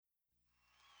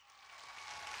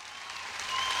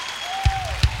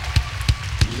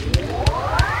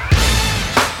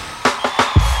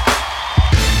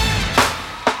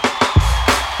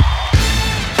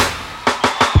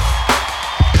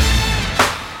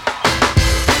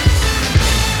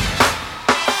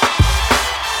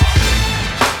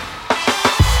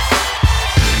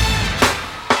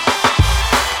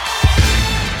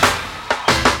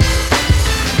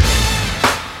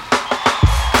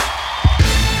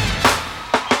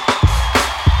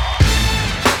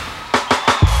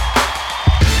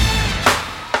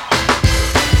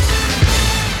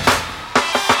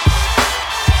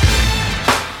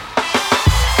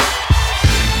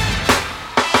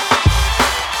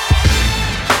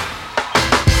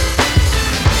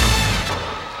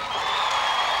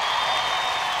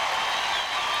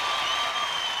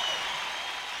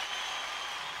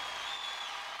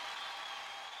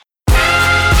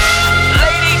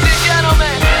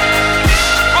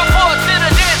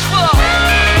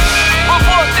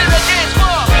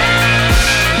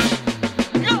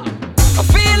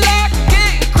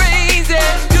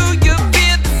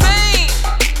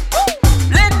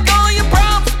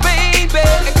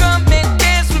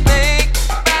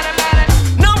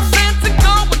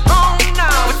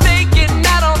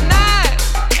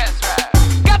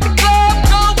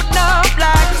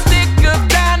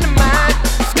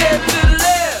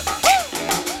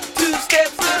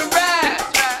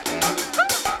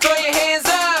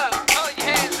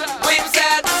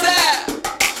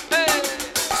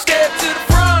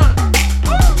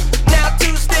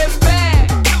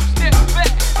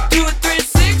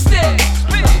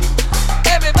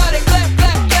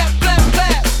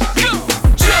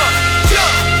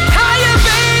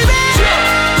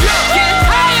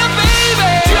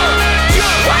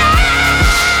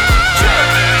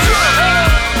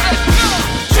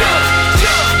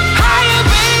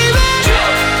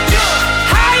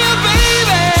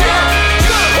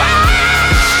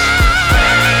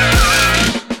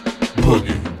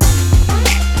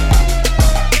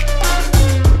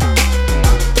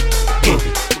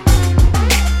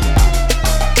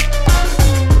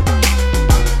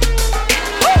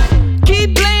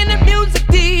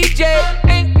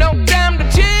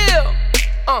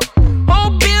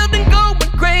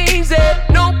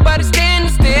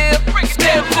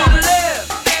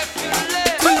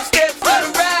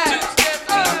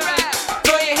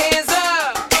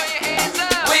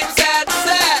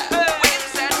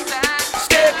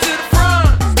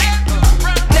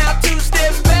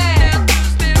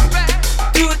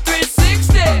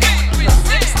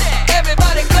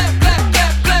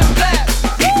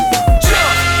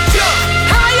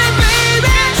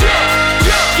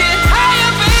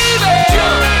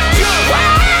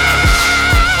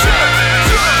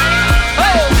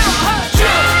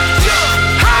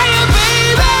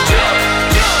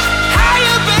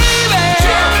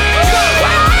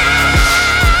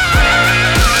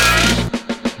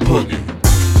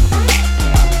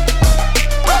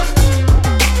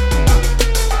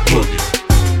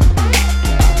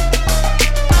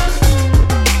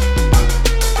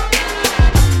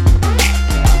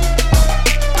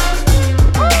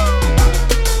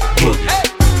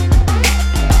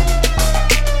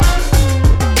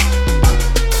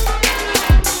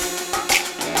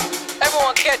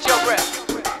Catch your breath.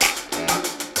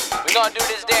 We're gonna do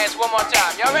this dance one more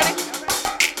time. Y'all ready?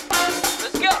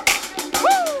 Let's go.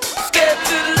 Woo! Step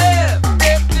to the left,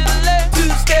 step to the left, 2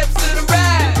 steps to the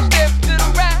right, step to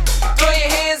the right. Throw your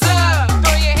hands up,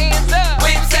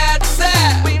 wave side to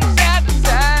side,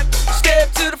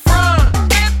 step to the front,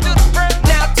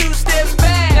 now 2 steps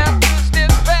back,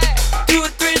 do a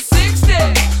 360,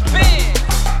 spin.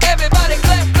 Everybody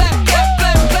clap, clap, clap,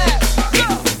 clap, clap. Go.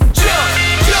 Jump,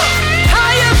 jump,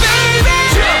 higher baby,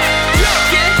 jump,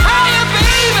 get higher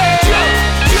baby,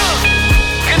 jump.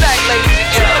 Good night, ladies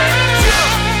and gentlemen.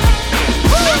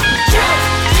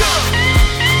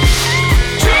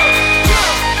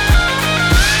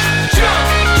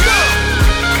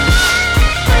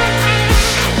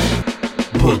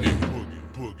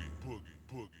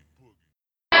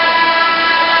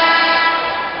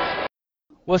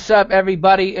 What's up,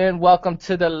 everybody, and welcome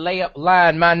to the Layup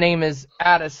Line. My name is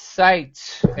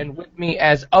Outasight, and with me,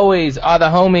 as always, are the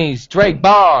homies Dre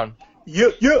Bond,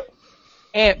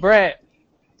 and Brent.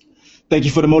 Thank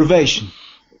you for the motivation.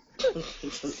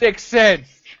 6 cents.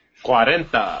 40.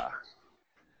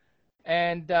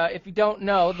 And if you don't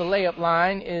know, the Layup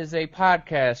Line is a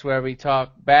podcast where we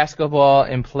talk basketball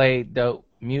and play dope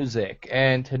music.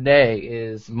 And today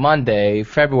is Monday,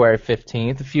 February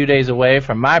 15th, a few days away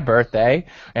from my birthday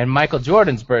and Michael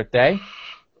Jordan's birthday.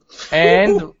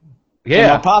 And yeah,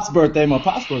 And my pop's birthday on the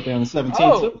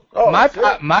 17th too.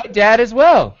 My dad as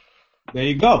well. There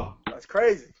you go. That's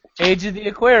crazy. Age of the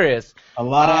Aquarius. A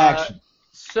lot of action.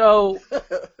 So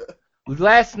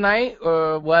last night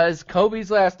was Kobe's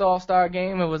last All-Star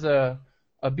game. It was a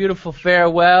beautiful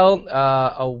farewell,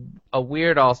 a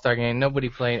weird All-Star game. Nobody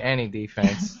played any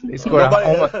defense. They scored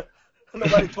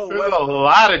Nobody told There's a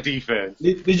lot of defense.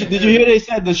 Did you hear they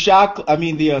said the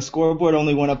scoreboard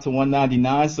only went up to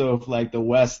 199, so if like the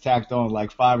West tacked on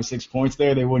like 5 or 6 points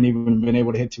there, they wouldn't even have been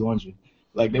able to hit 200.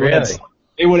 Like they would have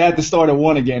to start at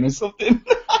 1 again or something.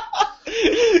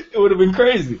 It would have been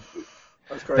crazy.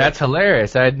 That's crazy. That's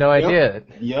hilarious. I had no idea.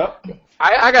 Yep.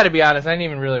 I got to be honest. I didn't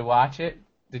even really watch it.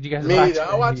 Did you guys Me watch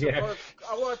either. it?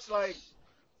 I watched like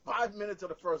 5 minutes of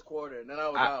the first quarter, and then I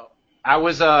was out. I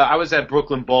was at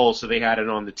Brooklyn Bowl, so they had it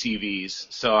on the TVs.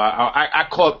 So I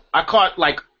caught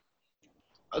like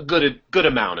a good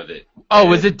amount of it. Oh,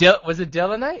 was it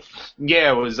Dilla night?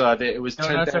 Yeah, it was No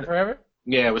 10th. Answer Forever?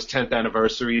 Yeah, it was 10th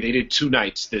anniversary. They did 2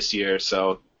 nights this year,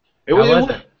 so How was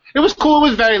it? It was cool. It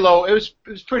was very low. It was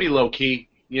pretty low key.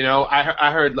 You know,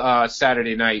 I heard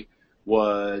Saturday night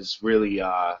was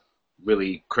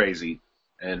really crazy,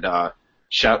 and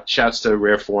shouts to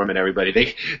Rare Form and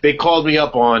everybody. They called me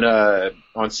up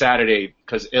on Saturday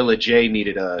because Illa J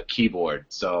needed a keyboard,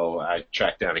 so I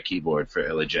tracked down a keyboard for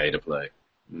Illa J to play.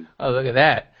 Oh, look at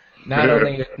that. Not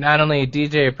only a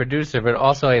DJ, a producer, but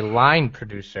also a line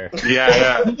producer.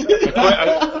 Yeah.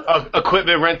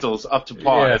 Equipment rentals up to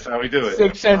par. Yeah. That's how we do it.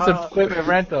 6 cents of equipment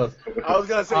rentals. I was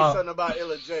gonna say something about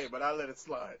Illa J, but I let it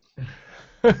slide.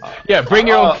 Yeah, bring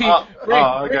your own key. Bring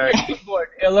okay. your keyboard,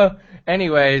 Illa.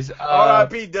 Anyways,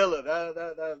 R.I.P. Dilla.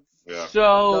 That's Yeah.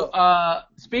 so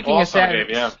speaking of All-star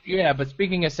Saturday, game, but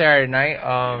speaking of Saturday night,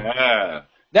 Yeah.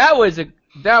 that was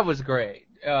great.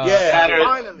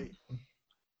 finally.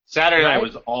 Saturday night Right?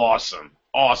 was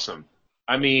awesome.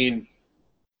 I mean,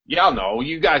 y'all know,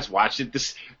 you guys watched it.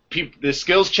 The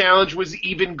skills challenge was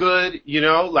even good. You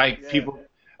know, like people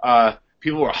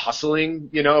were hustling.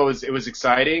 You know, it was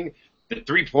exciting. The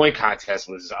 3-point contest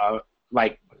was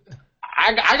like,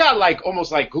 I got like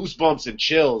almost like goosebumps and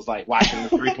chills like watching the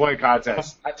 3-point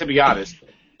contest. To be honest,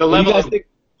 the level.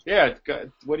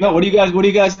 What do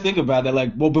you guys think about that?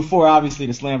 Like, well, before obviously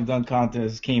the slam dunk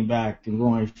contest came back in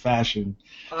roaring fashion,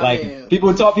 people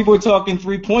were talking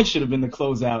 3 points should have been the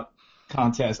closeout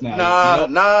contest now.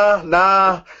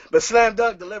 Nah. But slam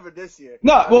dunk delivered this year.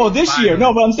 This year.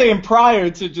 No, but I'm saying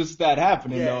prior to just that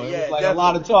happening, though, it was like definitely. a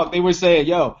lot of talk. They were saying,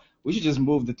 yo, we should just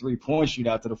move the 3-point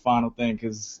shootout to the final thing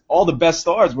because all the best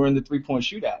stars were in the 3-point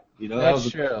shootout. You know, That's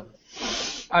true.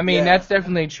 I mean, that's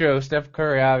definitely true. Steph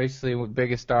Curry, obviously, was the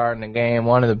biggest star in the game,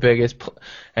 one of the biggest,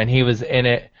 and he was in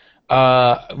it.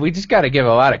 We just got to give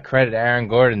a lot of credit to Aaron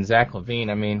Gordon, Zach LaVine.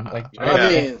 I mean,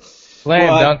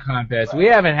 slam dunk contest. We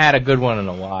haven't had a good one in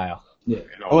a while. Yeah.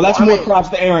 Well, that's more props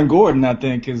to Aaron Gordon, I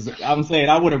think, because I'm saying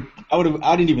I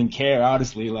didn't even care,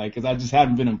 honestly, like, because I just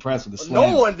haven't been impressed with the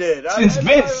slam. No one did. Since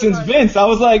Vince, I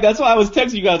was like, that's why I was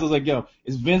texting you guys. I was like, yo,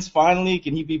 is Vince finally,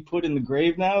 can he be put in the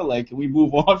grave now? Like, can we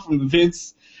move on from the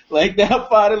Vince like that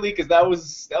finally? Because that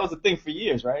was a thing for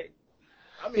years, right?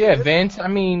 Vince. I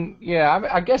mean,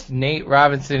 I guess Nate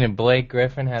Robinson and Blake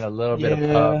Griffin had a little bit of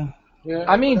pub. Yeah,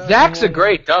 I mean, Zach's a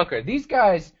great dunker. These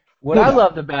guys, What I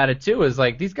loved about it too is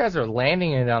like these guys are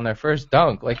landing it on their first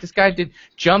dunk. Like this guy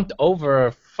jumped over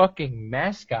a fucking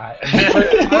mascot.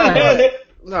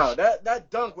 No, that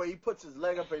dunk where he puts his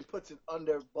leg up and he puts it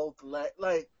under both legs,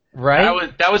 like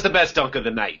right. That was the best dunk of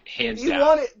the night, hands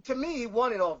down. He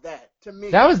won it off that. To me,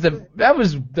 that was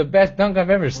the best dunk I've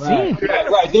ever seen.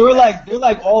 Right. They were like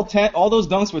all those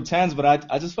dunks were 10s, but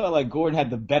I just felt like Gordon had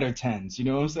the better 10s. You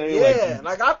know what I'm saying? Yeah,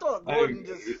 like I thought Gordon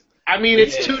just. I mean,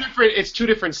 it's two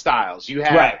different styles. You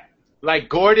have like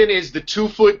Gordon is the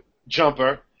 2-foot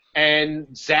jumper.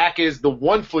 And Zach is the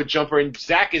 1-foot jumper, and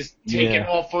Zach is taking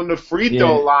off on the free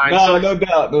throw line. No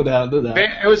doubt.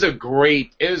 It was a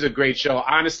great show.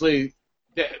 Honestly,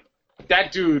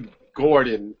 that dude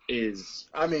Gordon is.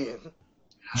 I mean,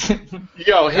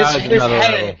 yo,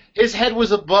 his head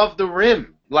was above the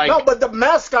rim. Like no, but the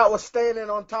mascot was standing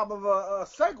on top of a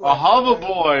Segway, a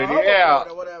hoverboard, yeah,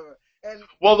 or whatever. And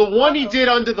well, the one he did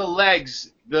under the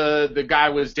legs. The guy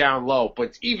was down low,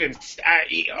 but even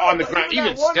on the ground,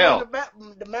 even still.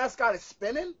 The mascot is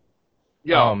spinning?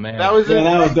 Yo, man. That was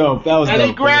dope. And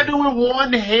he grabbed it with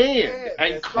one hand.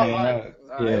 It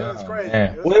was crazy.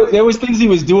 Yeah. There was things he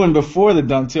was doing before the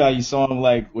dunk, too, how you saw him,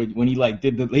 like, when he, like,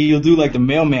 he'll do, like, the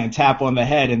mailman tap on the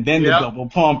head and then the double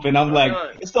pump, and I'm like,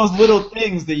 it's those little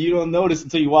things that you don't notice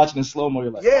until you watch it in slow-mo.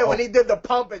 You're like, when he did the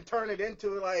pump and turn it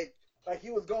into, like he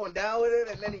was going down with it,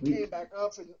 and then he came back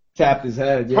up and tapped his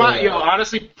head.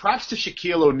 Honestly, props to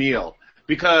Shaquille O'Neal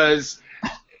because,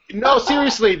 no,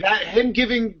 seriously, him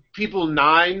giving people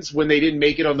 9s when they didn't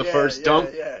make it on the first dunk,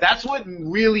 that's what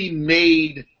really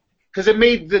made, because it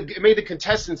made the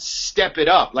contestants step it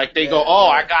up. Like they go,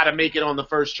 I gotta make it on the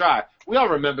first try. We all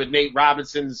remember Nate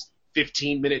Robinson's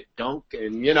 15-minute dunk,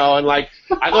 and and like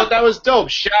I thought that was dope.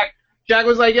 Shaq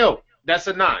was like, yo, that's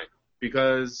a 9.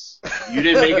 Because you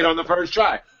didn't make it on the first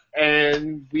try,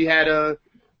 and we had I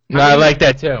like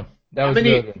that too. That was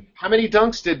good. How many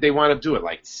dunks did they wind up doing?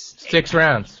 Like 6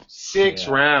 rounds. 6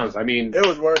 rounds. I mean, it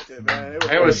was worth it, man.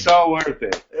 It was so worth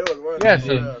it. It was worth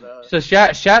it. Yeah. So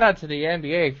shout out to the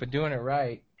NBA for doing it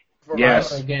right.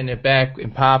 Yes. For getting it back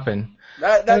and popping.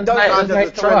 That dunk contest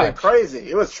was trending crazy.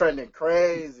 It was trending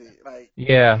crazy. Like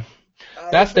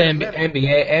that's the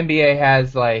NBA. NBA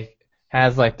has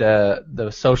like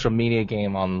the social media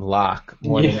game on lock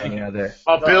more than any other.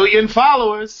 A billion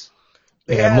followers.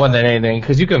 Yeah, more than anything,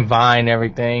 because you can Vine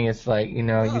everything. It's like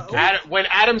when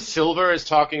Adam Silver is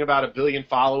talking about 1 billion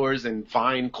followers and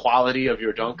Vine quality of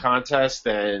your dunk contest,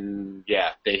 then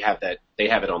they have that. They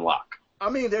have it on lock. I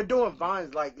mean, they're doing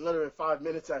Vines like literally 5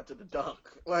 minutes after the dunk.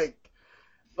 Like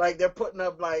they're putting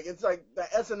up it's like the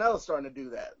SNL is starting to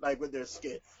do that, like with their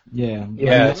skits. Yeah. You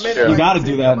gotta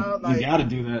do that. You gotta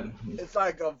do that. It's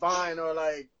like a Vine or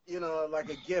like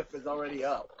a GIF is already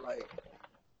up,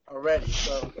 already.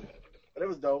 So, but it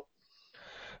was dope.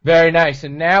 Very nice.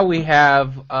 And now we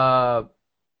have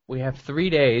 3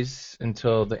 days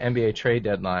until the NBA trade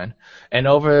deadline, and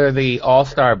over the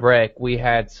All-Star break, we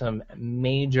had some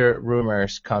major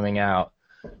rumors coming out.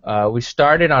 We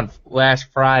started on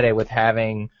last Friday with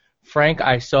having Frank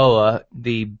Isola,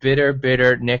 the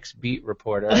bitter Knicks beat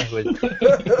reporter,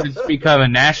 who's become a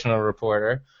national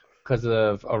reporter because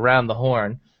of Around the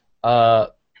Horn.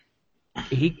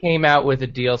 He came out with a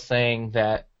deal saying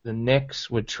that the Knicks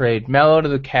would trade Melo to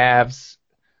the Cavs,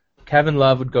 Kevin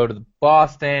Love would go to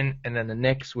Boston, and then the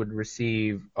Knicks would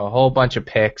receive a whole bunch of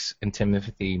picks and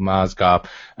Timothy Mozgov.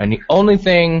 And the only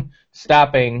thing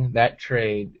stopping that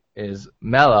trade is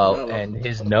Melo and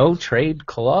his no trade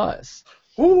clause.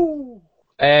 Ooh.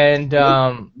 And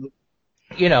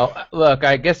look,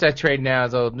 I guess that trade now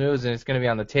is old news and it's going to be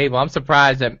on the table. I'm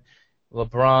surprised that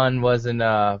LeBron wasn't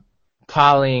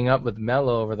polying up with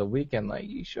Melo over the weekend. Like,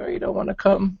 you sure you don't want to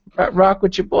come rock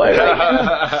with your boy right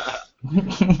now?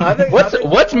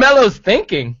 What's Melo's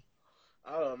thinking?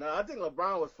 I don't know. I think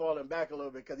LeBron was falling back a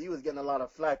little bit because he was getting a lot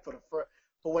of flack for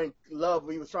when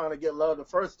he was trying to get Love the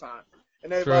first time.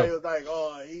 And everybody was like,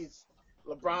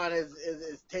 LeBron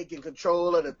is taking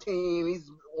control of the team. He's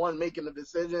the one making the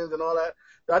decisions and all that.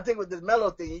 So I think with this Melo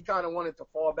thing, he kind of wanted to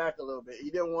fall back a little bit. He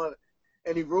didn't want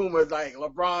any rumors like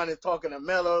LeBron is talking to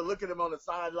Melo. Look at him on the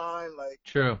sideline. Like,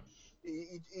 true.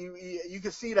 You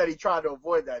can see that he tried to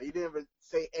avoid that. He didn't even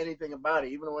say anything about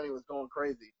it, even when he was going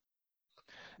crazy.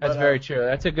 That's very true.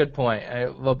 That's a good point.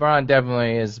 LeBron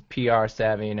definitely is PR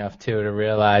savvy enough, too, to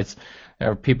realize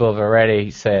people have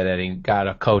already said that he got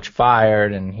a coach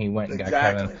fired and he went and got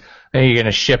Kevin. And you're going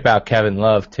to ship out Kevin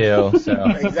Love, too. So.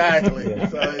 Exactly.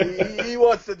 So he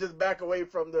wants to just back away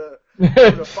from the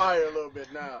fire a little bit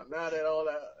now. Now that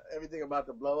everything about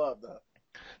to blow up, though.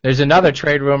 There's another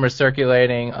trade rumor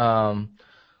circulating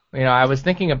I was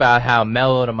thinking about how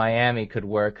Melo to Miami could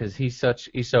work because he's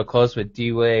so close with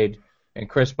D Wade and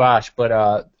Chris Bosh.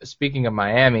 But speaking of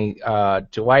Miami,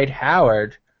 Dwight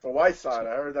Howard. For Whiteside,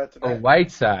 I heard that today. For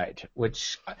Whiteside,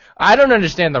 which I don't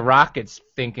understand the Rockets'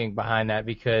 thinking behind that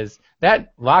because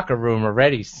that locker room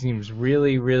already seems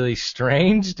really, really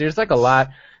strange. There's like a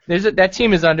lot. That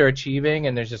team is underachieving,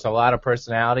 and there's just a lot of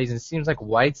personalities. And it seems like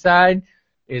Whiteside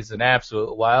is an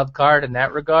absolute wild card in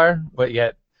that regard. But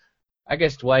yet, I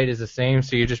guess Dwight is the same,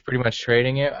 so you're just pretty much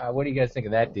trading it. What do you guys think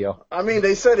of that deal? I mean,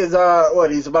 they said he's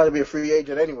about to be a free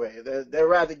agent anyway. They'd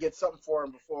rather get something for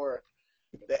him before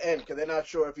the end because they're not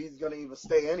sure if he's going to even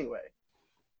stay anyway.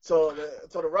 So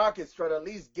the Rockets try to at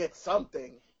least get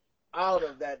something out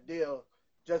of that deal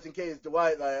just in case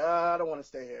Dwight I don't want to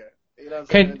stay here. You know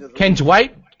what I'm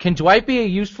saying? Can Dwight be a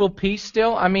useful piece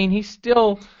still? I mean, he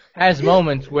still has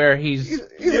moments where he's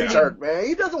a jerk, man.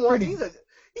 He doesn't want. He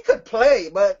could play,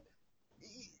 but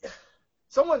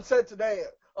someone said today,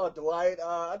 "Oh, Dwight."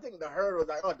 I think the herd was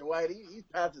like, "Oh, Dwight, he's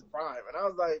past his prime," and I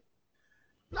was like,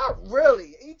 "Not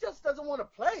really. He just doesn't want to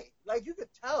play. Like you could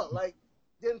tell, like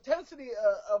the intensity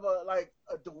of a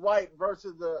Dwight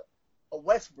versus a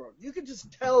Westbrook. You could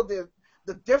just tell the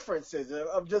differences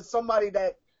of just somebody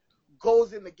that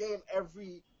goes in the game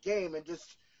every game and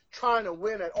just trying to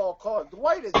win at all costs.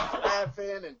 Dwight is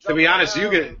laughing and to be honest,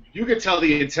 around. you could tell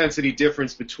the intensity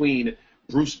difference between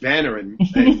Bruce Banner and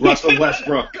Russell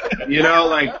Westbrook. You know,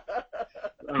 like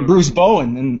Bruce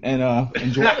Bowen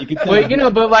and Dwight. You could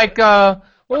tell. but like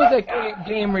what was that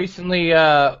game recently?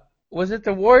 Was it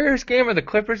the Warriors game or the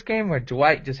Clippers game where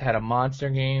Dwight just had a monster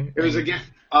game? It was against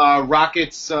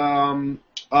Rockets.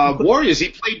 Warriors. He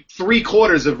played 3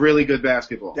 quarters of really good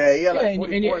basketball. Yeah, he had like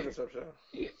 40 points or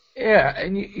something. Yeah,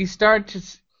 and you start to,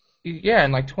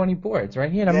 and like 20 boards,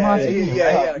 right? He had a monster game. He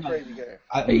had a crazy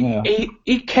game.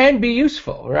 He can be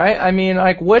useful, right? I mean,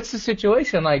 like, what's the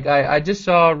situation? Like, I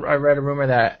read a rumor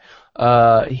that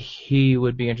he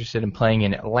would be interested in playing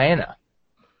in Atlanta.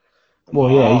 Well,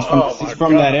 yeah, he's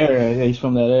from that area. Yeah, he's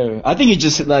from that area. I think he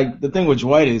just like the thing with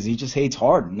Dwight is he just hates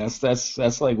Harden.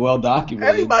 That's like well documented.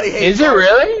 Everybody hates. Is it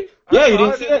really? Yeah, you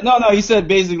didn't see that? No, he said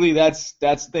basically that's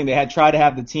the thing. They had tried to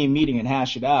have the team meeting and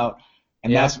hash it out,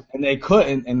 and they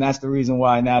couldn't, and that's the reason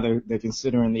why now they're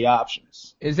considering the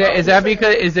options. Is that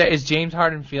because is James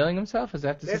Harden feeling himself? Is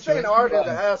that the situation? They're saying Harden's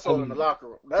an asshole in the locker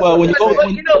room.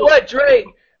 You know what, Dre?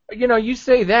 You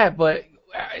say that, but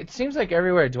it seems like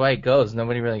everywhere Dwight goes,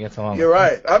 nobody really gets along. You're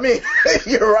right. I mean,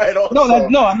 you're right. Also.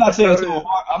 No, I'm not saying it's all.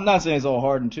 I'm not saying it's all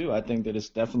Harden too. I think that it's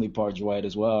definitely part Dwight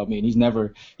as well. I mean, he's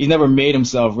never made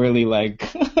himself really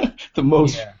like the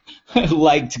most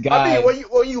liked guy. I mean,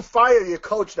 when you fire your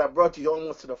coach that brought you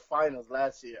almost to the finals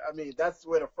last year, I mean, that's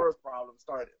where the first problem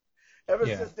started. Ever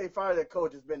since they fired their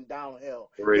coach, it's been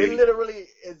downhill. It literally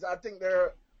is. I think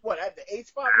they're at the 8th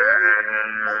spot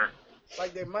there.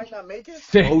 Like they might not make it.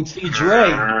 OT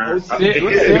Dre.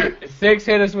 6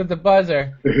 hit us with the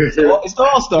buzzer. It's the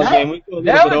All-Star game.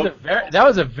 That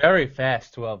was a very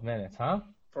fast 12 minutes, huh?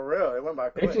 For real, it went by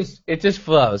quick. It just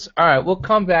flows. All right, we'll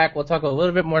come back. We'll talk a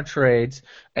little bit more trades,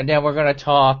 and then we're gonna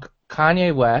talk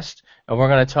Kanye West, and we're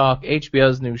gonna talk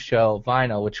HBO's new show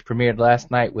Vinyl, which premiered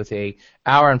last night with a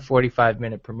hour and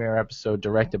 45-minute premiere episode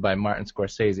directed by Martin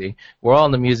Scorsese. We're all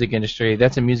in the music industry.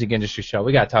 That's a music industry show.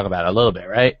 We gotta talk about it a little bit,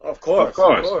 right? Of course.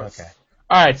 Okay.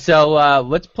 All right, so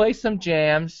let's play some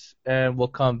jams, and we'll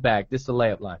come back. This is the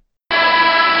Layup Line.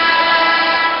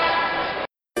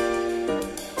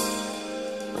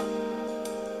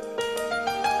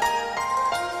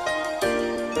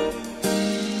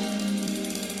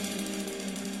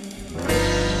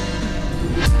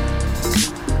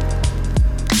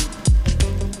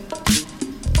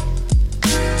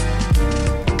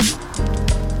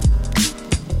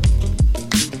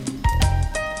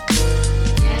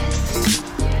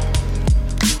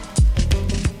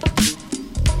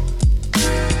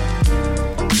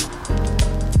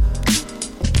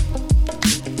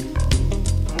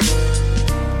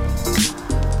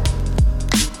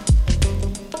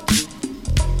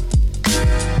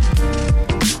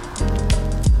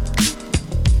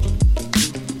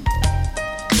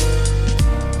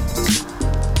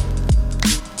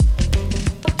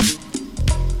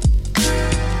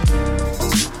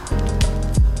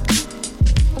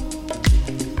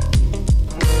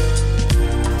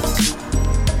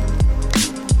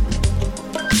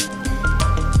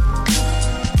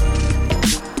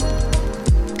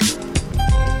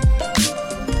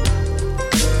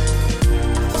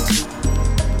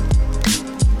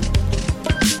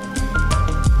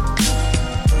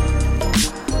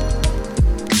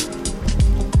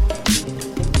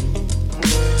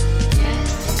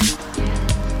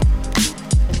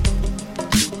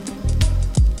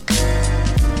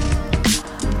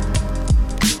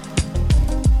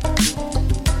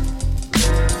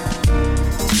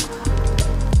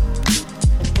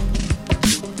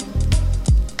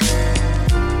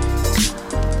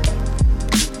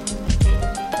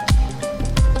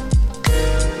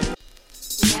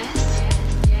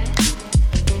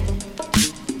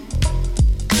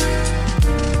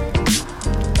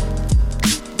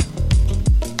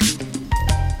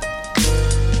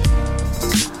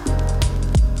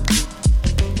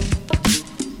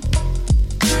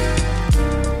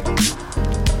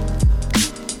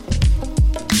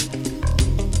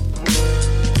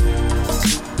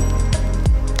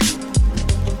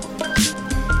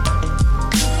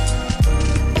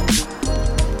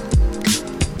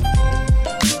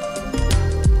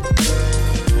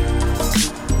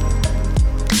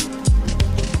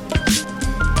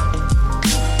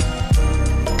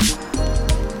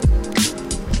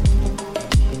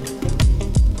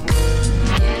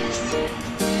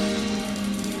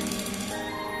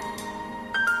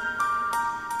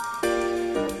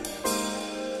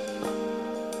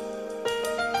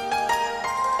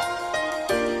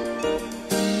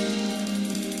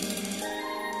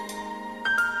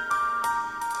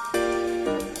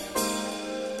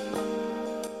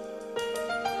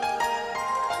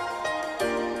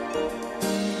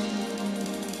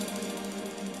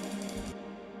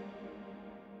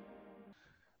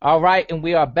 All right, and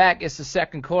we are back. It's the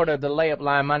second quarter of the Layup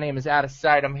Line. My name is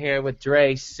Outasight. I'm here with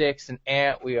Dre, Six, and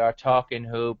Ant. We are talking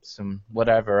hoops and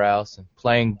whatever else and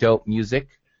playing dope music.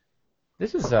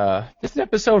 This is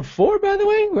episode 4, by the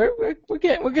way. We're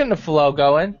getting the flow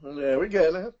going. Yeah, we're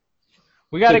getting it.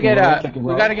 We gotta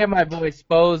get my boy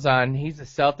Spose on. He's a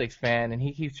Celtics fan and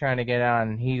he keeps trying to get on.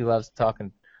 And he loves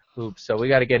talking hoops, so we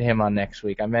gotta get him on next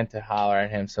week. I meant to holler at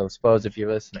him. So Spose, if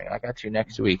you're listening, I got you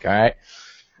next week. All right.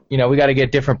 You know, we got to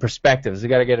get different perspectives. We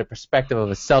got to get a perspective of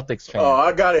a Celtics fan. Oh,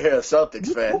 I got to hear a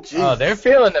Celtics fan. Jesus. Oh, they're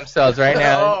feeling themselves right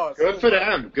now. Good for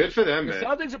them. Good for them, The man.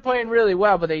 Celtics are playing really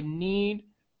well, but they need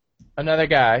another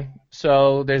guy.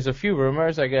 So there's a few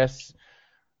rumors, I guess.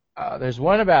 There's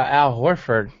one about Al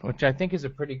Horford, which I think is a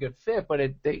pretty good fit, but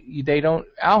they don't.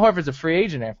 Al Horford's a free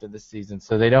agent after this season,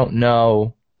 so they don't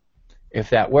know if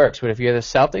that works. But if you're the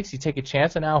Celtics, you take a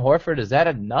chance on Al Horford. Is that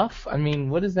enough? I mean,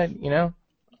 what is that, you know?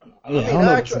 I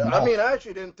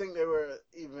actually didn't think they were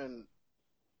even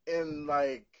in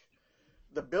like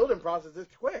the building process this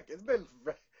quick. It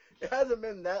hasn't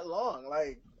been that long.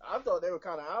 Like I thought they were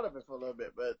kind of out of it for a little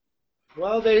bit, but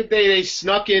Well, they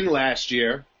snuck in last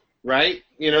year, right?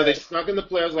 You know, they snuck in the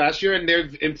playoffs last year, and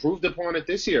they've improved upon it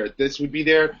this year. This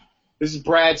is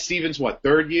Brad Stevens'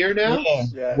 third year now?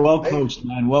 Yeah. Well coached,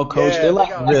 man. Well coached. Yeah, they're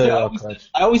like really well coached.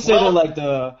 I always say they're like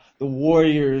the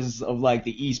Warriors of like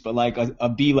the East, but like a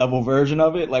B-level version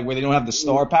of it, like where they don't have the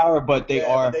star power, but they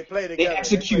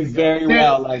execute very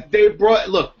well. Like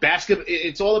basketball.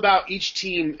 It's all about each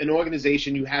team, an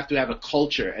organization. You have to have a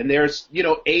culture, and there's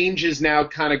Ainge has now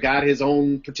kind of got his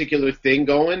own particular thing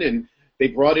going, and they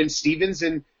brought in Stevens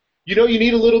and. You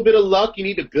need a little bit of luck. You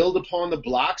need to build upon the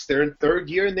blocks. They're in third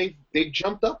year, and they've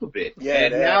jumped up a bit. Yeah,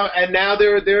 now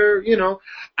they're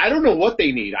I don't know what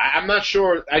they need. I'm not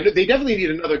sure. They definitely need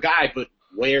another guy, but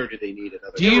where do they need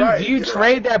another? Do you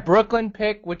trade that Brooklyn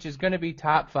pick, which is going to be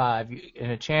top 5,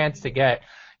 and a chance to get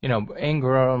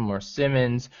Ingram or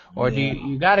Simmons, or do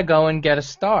you got to go and get a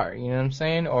star? You know what I'm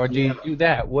saying? Or do you do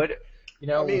that? What?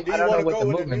 I mean, do you want to go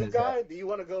with a new guy? Do you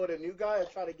want to go with a new guy or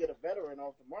try to get a veteran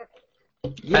off the market?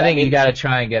 Yeah, I think you got to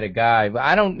try and get a guy, but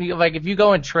I don't like if you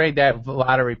go and trade that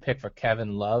lottery pick for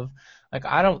Kevin Love. Like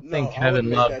I don't think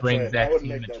Kevin Love brings that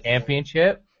team a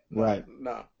championship. Right?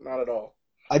 No, not at all.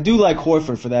 I do like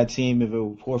Horford for that team if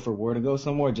Horford were to go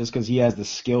somewhere, just because he has the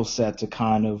skill set to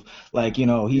kind of like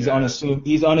he's unassuming.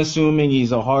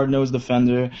 He's a hard-nosed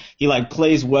defender. He like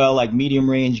plays well, like medium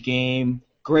range game.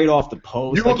 Great off the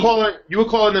post. You were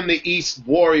calling them the East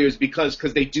Warriors because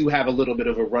they do have a little bit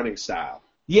of a running style.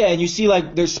 Yeah, and you see,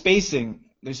 like, their spacing.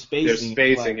 Their spacing,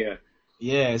 like, yeah.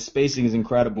 Yeah, spacing is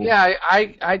incredible. Yeah,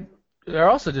 they're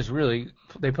also just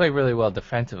they play really well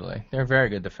defensively. They're a very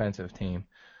good defensive team.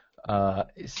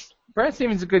 Brent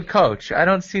Stevens is a good coach. I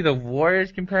don't see the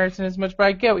Warriors comparison as much, but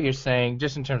I get what you're saying,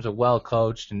 just in terms of well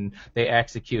coached and they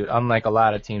execute, unlike a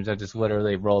lot of teams that just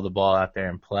literally roll the ball out there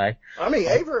and play. I mean,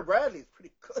 Avery Bradley's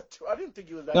pretty good, too. I didn't think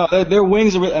he was that good. No, their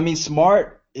wings are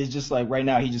Smart is just like right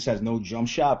now he just has no jump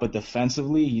shot, but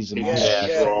defensively he's a monster.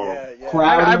 Yeah.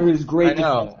 Crowder is great. I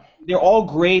know. They're all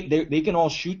great. They can all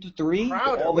shoot the three.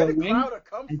 Where did Crowder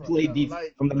come and from? play deep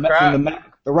Like, from the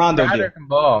Rondo. Crowder can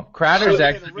ball. Crowder's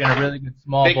actually been a really good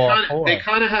small ball forward. They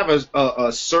kind of have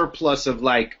a surplus of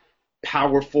like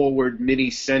power forward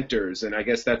mini centers, and I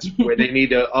guess that's where they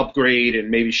need to upgrade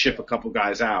and maybe ship a couple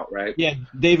guys out, right? Yeah,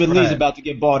 David Lee's about to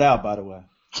get bought out, by the way.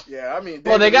 Yeah, I mean.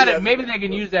 Well, they got it. Maybe they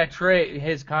can use that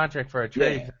his contract for a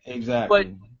trade. Yeah,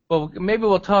 exactly. But maybe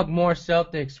we'll talk more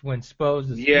Celtics when Spose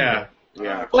is here.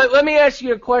 Yeah. Let me ask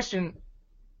you a question.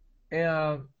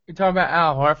 You're talking about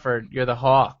Al Horford. You're the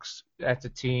Hawks. That's a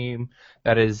team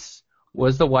that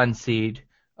was the 1 seed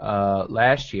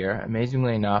last year.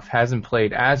 Amazingly enough, hasn't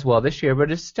played as well this year, but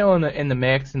is still in the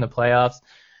mix in the playoffs.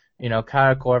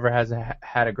 Kyle Korver has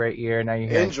had a great year. Now you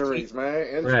hear injuries, man.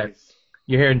 Injuries. Right.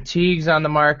 You're hearing Teague's on the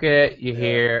market. You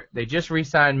hear they just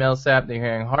re-signed Millsap. They're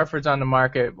hearing Horford's on the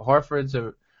market. Horford's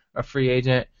a free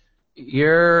agent.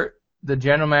 You're the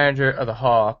general manager of the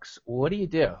Hawks. What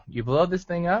do? You blow this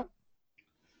thing up?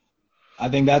 I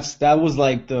think that was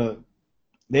like I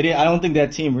don't think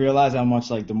that team realized how much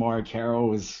like DeMar Carroll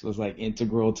was like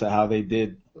integral to how they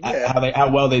did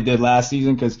how well they did last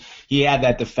season, because he had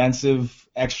that defensive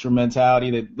extra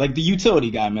mentality, that like the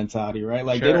utility guy mentality, right?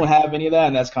 Like They don't have any of that,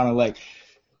 and that's kind of like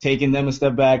taking them a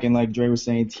step back. And like Dre was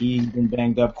saying, Teague's been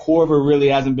banged up. Korver really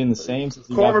hasn't been the same since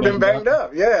he Korver been banged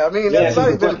up. Yeah, I mean that's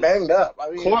why he's been banged up. I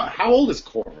mean, how old is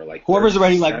Korver? Like Korver's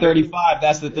already like 35.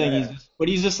 That's the thing.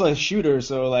 He's just a shooter,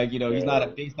 so like he's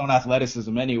not based on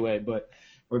athleticism anyway. But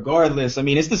regardless, I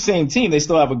mean it's the same team. They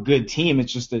still have a good team.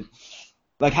 It's just that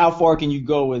like how far can you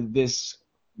go with this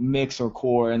mix or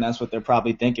core, and that's what they're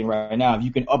probably thinking right now. If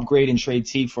you can upgrade and trade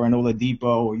Teague for an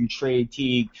Oladipo, or you trade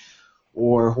Teague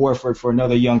or Horford for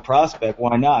another young prospect,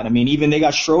 why not? I mean, even they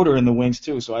got Schroeder in the wings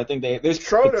too, so I think there's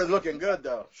Schroeder's looking good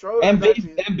though. And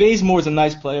Bazemore's a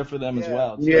nice player for them as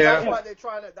well. Yeah,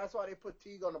 that's why they put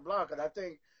Teague on the block, and I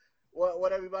think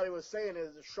what everybody was saying is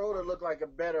Schroeder looked like a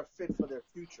better fit for their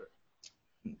future.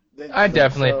 I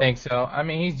definitely think so. I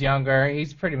mean, he's younger.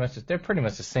 They're pretty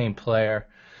much the same player.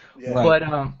 Yeah. But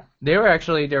there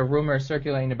are rumors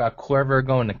circulating about Korver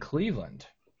going to Cleveland.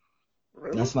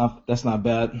 Really? That's not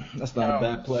bad. That's not a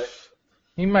bad play.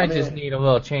 He might just need a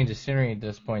little change of scenery at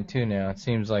this point too. Now it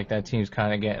seems like that team's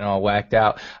kind of getting all whacked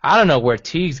out. I don't know where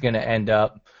Teague's going to end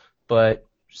up, but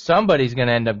somebody's going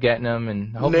to end up getting him,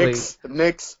 and hopefully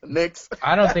Knicks.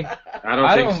 I don't think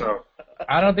so.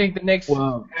 I don't think the Knicks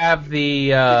have the. You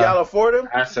gotta afford him?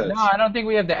 Assets. No, I don't think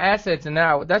we have the assets, and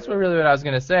now that's what I was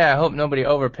gonna say. I hope nobody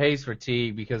overpays for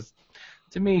Teague, because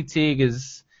to me Teague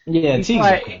is. Yeah,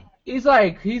 he's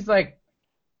like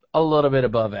a little bit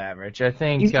above average. I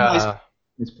think. He's a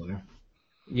nice player.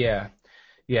 Yeah.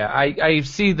 I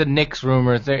see the Knicks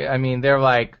rumors. They're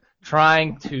like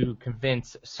trying to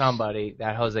convince somebody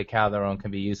that Jose Calderon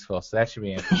can be useful, so that should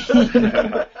be interesting.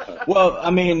 Well, I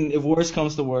mean, if worse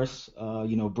comes to worse,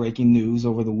 breaking news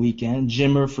over the weekend: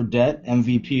 Jimmer Fredette,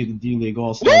 MVP of the D-League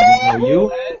All-Star.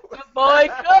 You? Boy,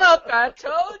 Cook, I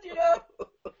told you.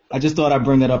 I just thought I'd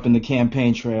bring that up in the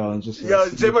campaign trail and just. Yo,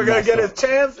 is Jimmer gonna get his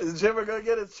chance? Is Jimmer gonna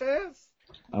get his chance?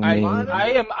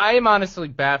 I am honestly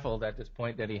baffled at this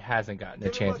point that he hasn't gotten a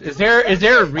chance. Is there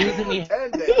a reason he?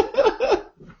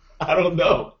 I don't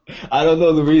know. I don't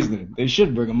know the reasoning. They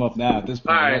should bring him up now at this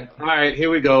point. All right, here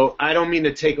we go. I don't mean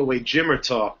to take away Jimmer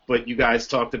talk, but you guys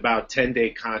talked about 10-day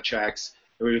contracts,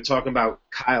 and we were talking about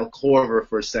Kyle Korver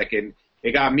for a second.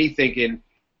 It got me thinking,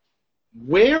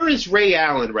 where is Ray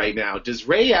Allen right now? Does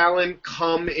Ray Allen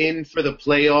come in for the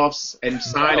playoffs and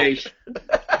sign a?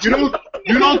 You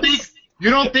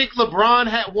don't think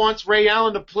LeBron wants Ray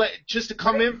Allen to play just to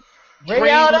come in?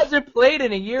 Ray Allen hasn't played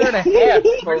in a year and a half.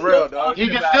 For real, dog. He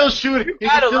can still shoot it. He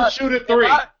can still shoot a three.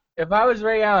 If I was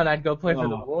Ray Allen, I'd go play for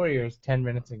the Warriors 10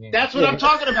 minutes a game. That's what I'm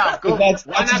talking about. Why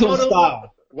not go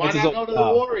to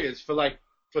the Warriors for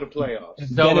the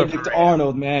playoffs? Benedict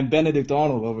Arnold, man. Benedict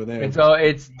Arnold over there.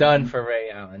 It's done for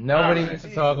Ray Allen. Nobody needs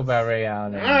to talk about Ray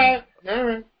Allen anymore. All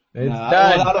right. It's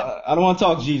done. I don't want to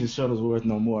talk Jesus Shuttlesworth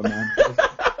no more, man.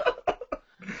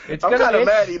 I'm kind of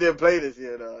mad he didn't play this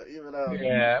year, though.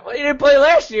 Yeah, well, he didn't play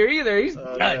last year either. He's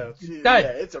done. Yeah, He's done.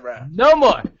 Yeah, it's a wrap. No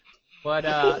more. But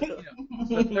the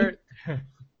third.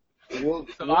 So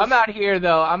I'm out here in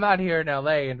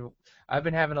LA, and I've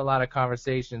been having a lot of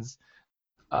conversations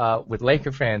with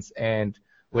Laker fans. And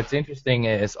what's interesting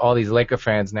is all these Laker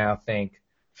fans now think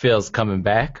Phil's coming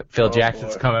back. Phil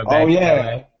Jackson's coming back. Oh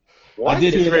yeah. I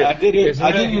did hear the theory.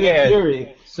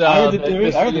 So I heard the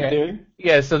theory.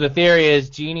 Yeah, so the theory is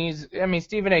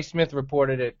Stephen A. Smith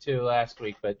reported it too last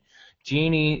week, but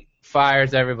Jeannie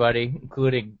fires everybody,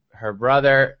 including her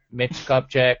brother, Mitch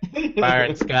Kupchak,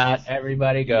 Byron Scott,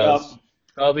 everybody goes. Yep.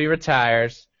 Kobe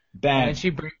retires. Bang. And she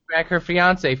brings back her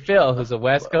fiance, Phil, who's a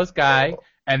West Coast guy,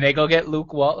 and they go get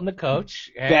Luke Walton, the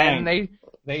coach, and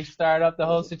they start up the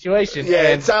whole situation. Yeah,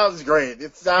 it sounds great.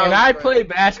 And I play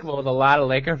basketball with a lot of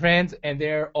Laker fans, and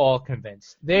they're all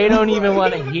convinced. They don't even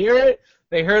want to hear it.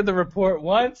 They heard the report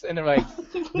once, and they're like,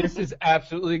 this is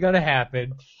absolutely going to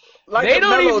happen. They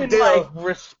don't even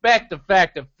respect the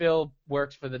fact that Phil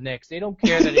works for the Knicks. They don't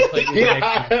care that he played for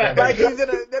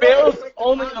the Knicks. Phil's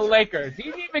only the Lakers. He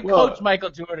didn't even coach Michael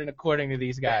Jordan, according to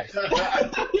these guys.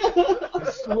 I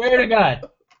swear to God.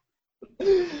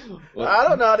 I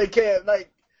don't know how they can't.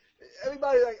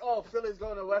 Everybody's like, oh, Philly's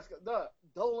going to West Coast. No,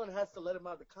 Dolan has to let him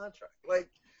out of the contract.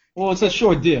 Well, it's a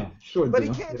short deal. But he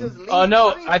can't just leave. Oh,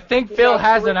 no, I think Phil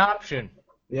has an option.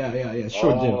 Yeah,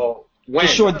 short deal. When? A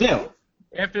short deal.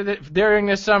 During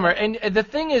the summer. And the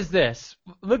thing is this.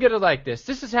 Look at it like this.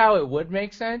 This is how it would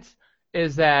make sense,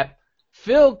 is that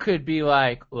Phil could be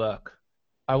like, look,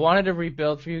 I wanted to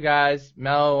rebuild for you guys.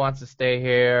 Melo wants to stay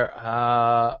here.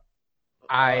 I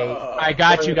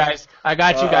got you guys.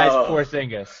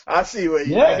 Porzingis. I see what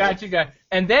you. I got you guys.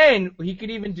 And then he could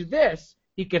even do this.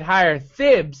 He could hire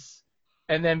Thibs,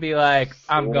 and then be like,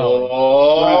 "I'm going."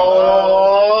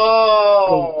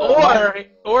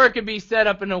 Or it could be set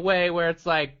up in a way where it's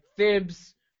like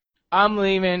Thibs, I'm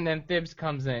leaving, and Thibs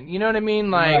comes in. You know what I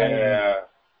mean? I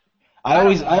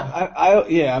always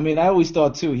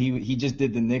thought too. He just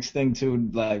did the Knicks thing too,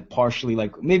 partially,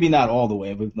 maybe not all the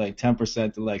way, but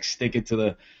 10% to stick it to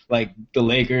the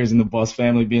Lakers and the Buss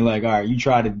family, being like, all right, you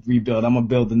try to rebuild, I'm gonna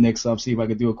build the Knicks up, see if I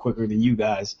can do it quicker than you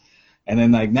guys. And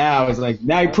then like now it's like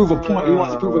now you prove a point. He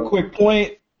wants to prove a quick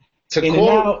point. To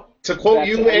quote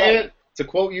you, Ant,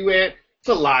 it's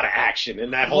a lot of action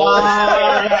in that whole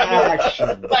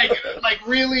action. like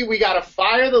really, we gotta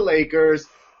fire the Lakers.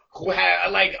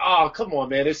 Come on,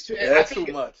 man, it's too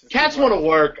much. Cats want to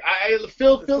work.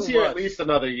 Phil's here at least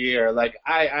another year. Like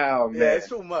oh man, yeah, it's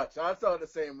too much. I thought the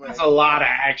same way. That's a lot of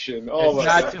action. Oh, it's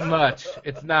not too much.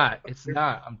 It's not.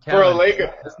 I'm telling you. For a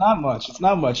Laker, it's not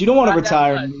much. You don't want to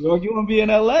retire in New York. You want to be in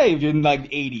LA if you're like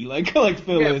 80, like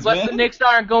Phil is, plus man. the Knicks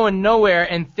aren't going nowhere,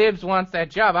 and Thibs wants that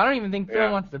job. I don't even think Phil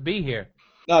wants to be here.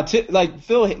 No,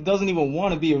 Phil doesn't even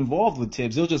want to be involved with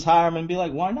Tibbs. He'll just hire him and be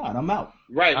like, "Why not? I'm out."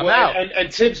 Right. I'm out. And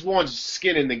Tibbs wants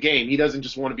skin in the game. He doesn't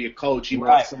just want to be a coach. He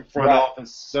wants some front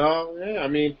office. So yeah, I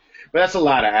mean, but that's a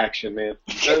lot of action, man.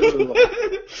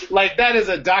 Like that is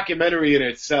a documentary in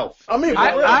itself. I mean,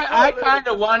 I kind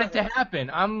of want it to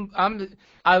happen.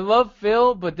 I love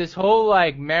Phil, but this whole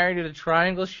like married to the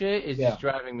triangle shit is just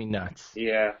driving me nuts.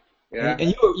 Yeah. Yeah.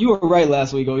 And you were right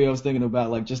last week. I was thinking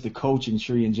about like just the coaching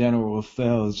tree in general with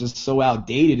Phil. It's just so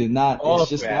outdated and not. It's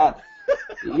just not.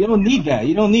 You don't need that.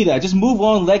 You don't need that. Just move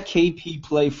on. Let KP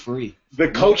play free. The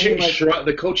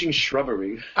coaching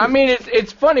shrubbery. I mean,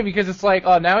 it's funny because it's like,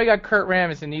 oh, now we got Kurt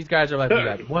Rambis and these guys are like,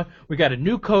 we got a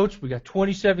new coach. We got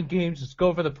 27 games. Let's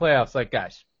go for the playoffs. Like,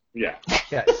 guys. Yeah.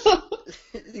 Guys.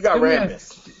 You got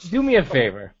Rambis. Do me a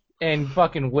favor and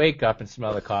fucking wake up and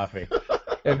smell the coffee.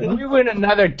 If we win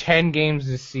another 10 games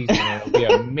this season, it'll be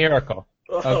a miracle.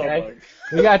 Okay?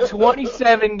 We got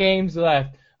 27 games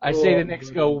left. I say the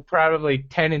Knicks go probably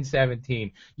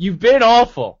 10-17. You've been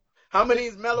awful. How many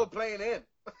is Melo playing in?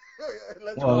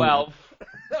 12.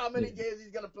 How many games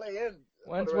he's gonna play in?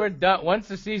 Once we're done, once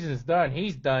the season's done.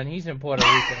 He's in Puerto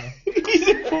Rico. He's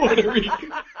in Puerto Rico.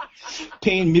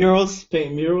 Painting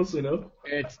murals, you know.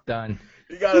 It's done.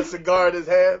 He got a cigar in his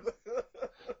hand.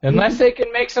 Unless they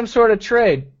can make some sort of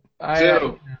trade.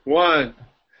 2, 1.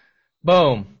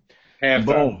 Boom. Halftime.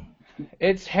 Boom.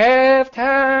 It's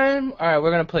halftime. All right,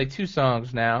 we're going to play 2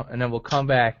 songs now, and then we'll come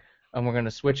back, and we're going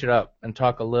to switch it up and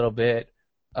talk a little bit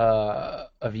of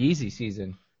Yeezy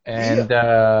season and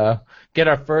get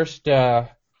our first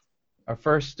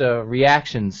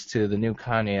reactions to the new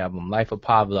Kanye album, Life of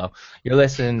Pablo. You're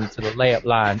listening to the Layup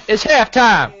Line. It's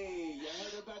halftime. Hey, you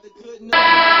heard about the good news?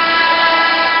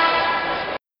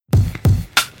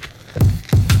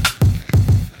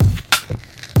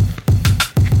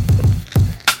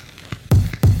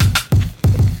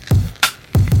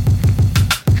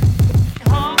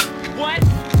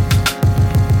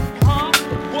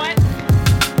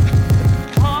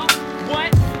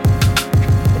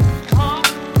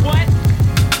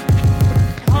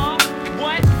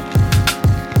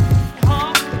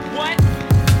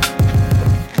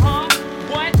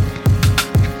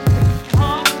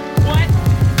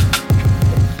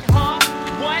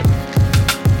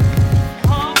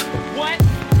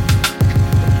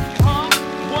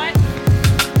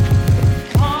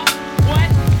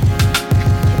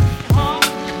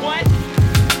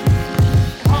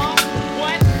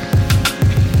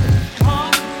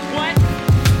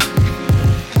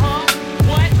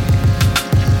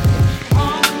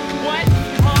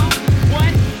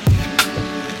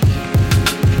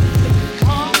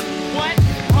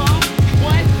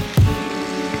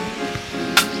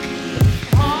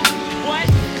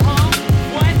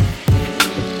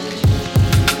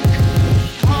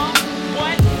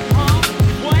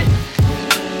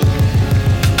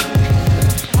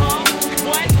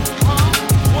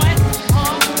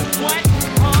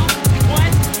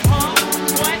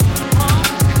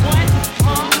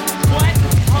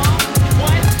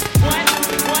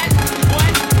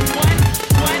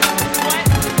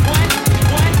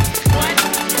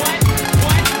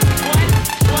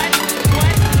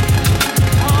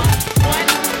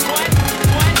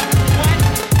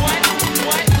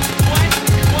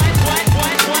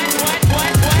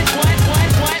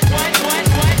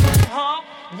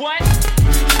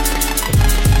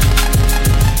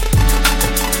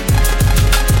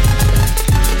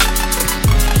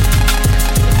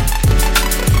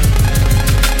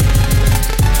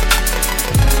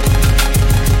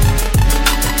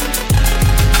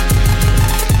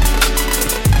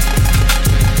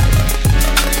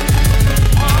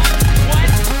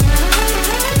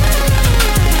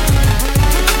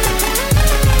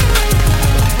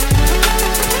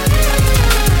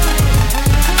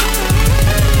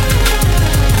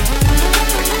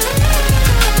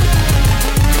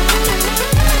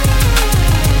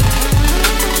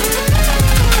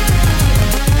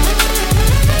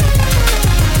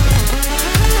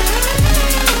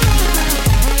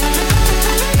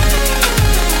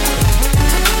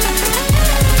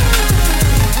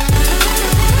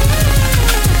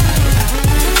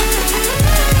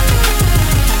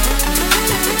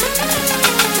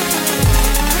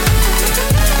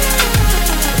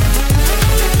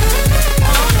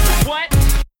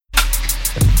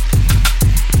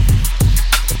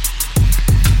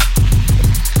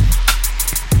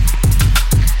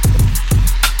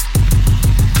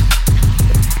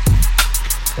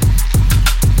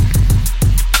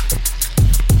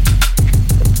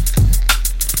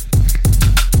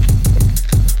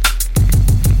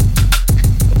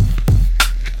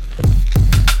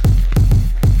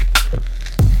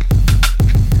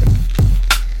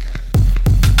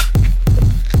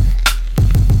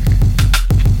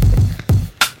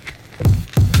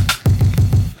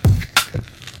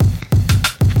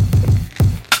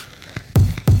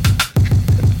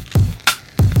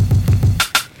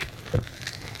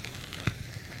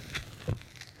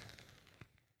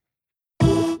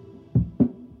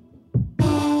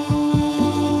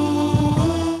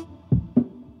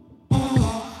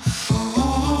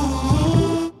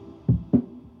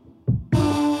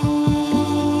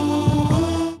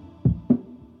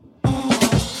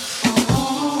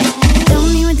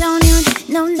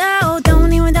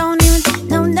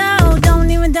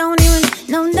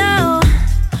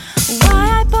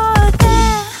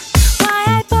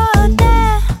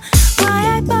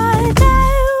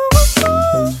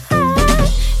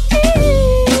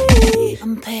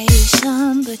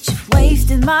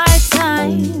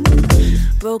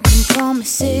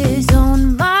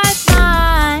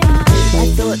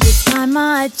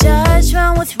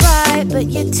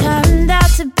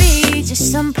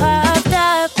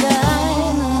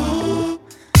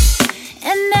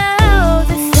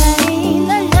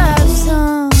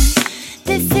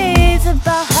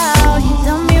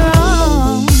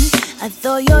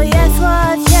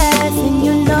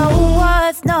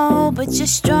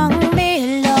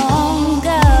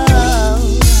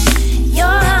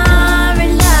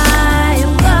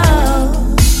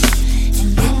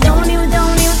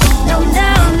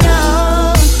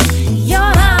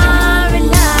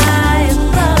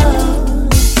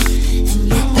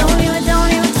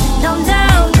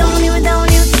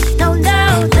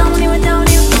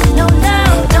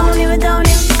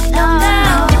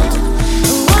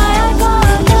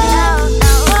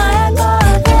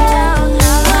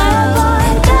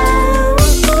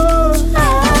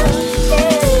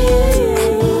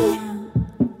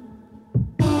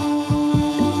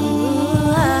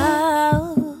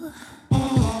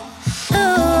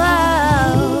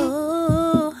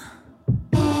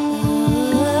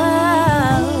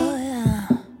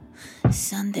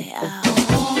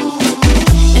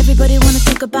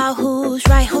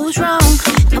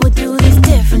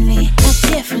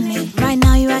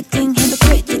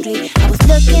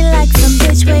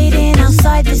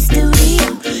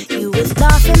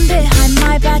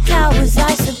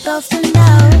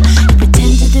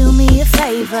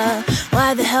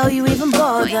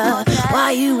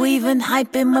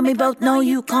 When we both know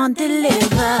you can't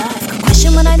deliver.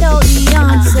 Question when I know the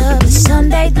answer, but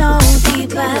Sunday no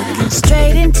deeper. Looking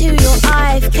straight into your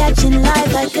eyes, catching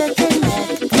light like a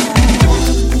connector.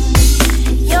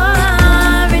 You're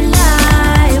unreliable.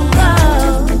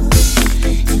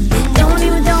 Don't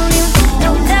even, no, you're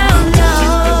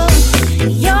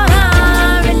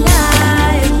unreliable.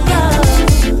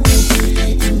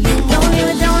 Don't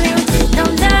even, no,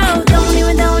 don't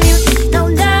even, no, don't even,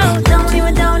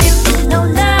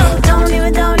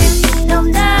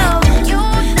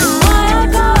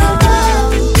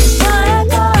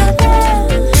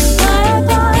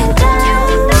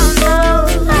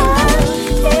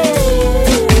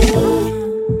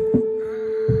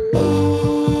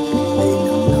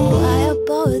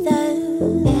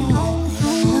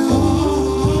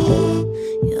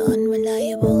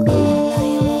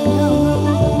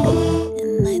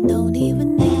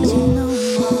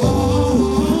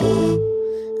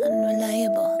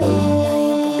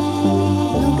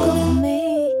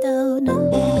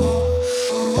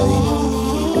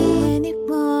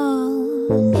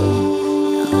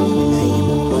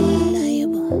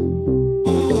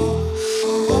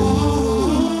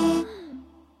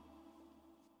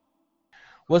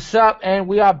 What's up? And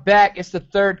we are back. It's the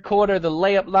third quarter of the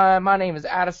Layup Line. My name is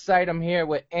Outasight. I'm here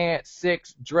with Ant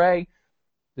 6 Dre.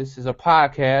 This is a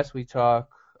podcast. We talk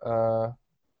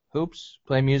hoops,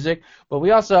 play music, but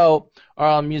we also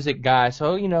are a music guys.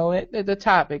 So, you know, the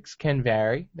topics can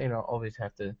vary. They don't always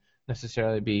have to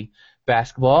necessarily be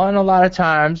basketball. And a lot of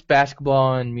times,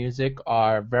 basketball and music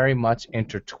are very much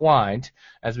intertwined,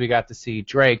 as we got to see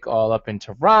Drake all up in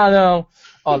Toronto,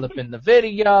 all up in the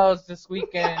videos this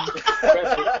weekend.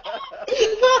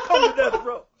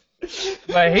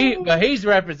 But he's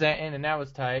representing, and that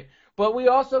was tight. But we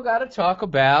also got to talk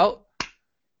about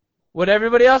what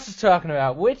everybody else is talking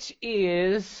about, which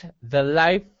is the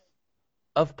life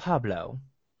of Pablo.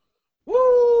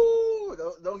 Woo!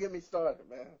 Don't get me started,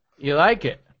 man. You like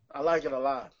it? I like it a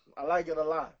lot.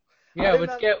 Yeah,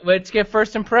 let's get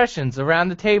first impressions around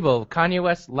the table. Kanye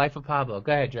West's Life of Pablo.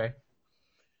 Go ahead, Dre.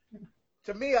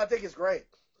 To me, I think it's great.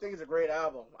 I think it's a great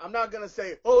album. I'm not gonna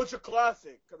say, oh, it's a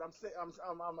classic, because I'm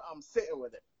sitting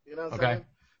with it. You know what I'm saying?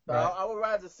 So right. I would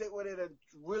rather sit with it and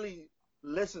really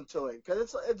listen to it,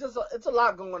 because it's a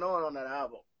lot going on that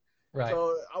album. Right.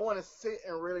 So I want to sit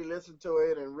and really listen to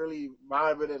it and really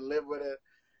vibe it and live with it.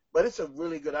 But it's a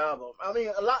really good album. I mean,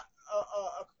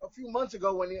 a few months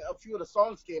ago when a few of the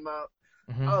songs came out,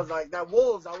 I was like, that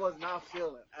Wolves I was not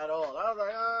feeling at all. I was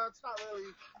like, it's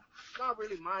not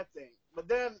really my thing. But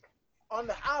then on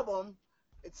the album,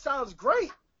 it sounds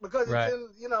great because it's in,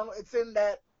 you know, it's in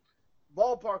that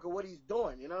ballpark of what he's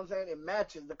doing. You know what I'm saying? It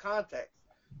matches the context.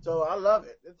 So I love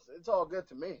it. It's all good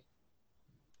to me.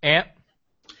 Ant?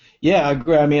 Yeah, I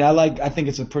agree. I mean, I think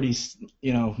it's a pretty,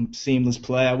 you know, seamless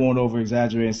play. I won't over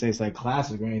exaggerate and say it's like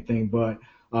classic or anything, but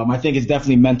I think it's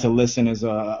definitely meant to listen as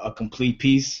a complete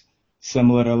piece,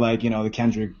 similar to like, you know, the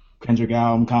Kendrick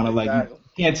album, kind of like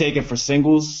you can't take it for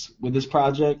singles with this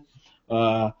project.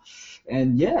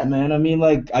 And yeah, man, I mean,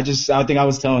 like I think I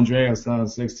was telling Dre, I was telling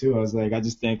Six too. I was like, I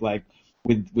just think like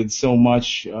with so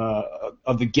much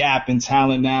of the gap in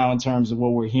talent now in terms of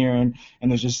what we're hearing,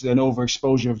 and there's just an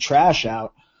overexposure of trash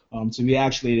out. To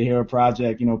hear a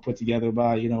project, you know, put together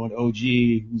by, you know, an OG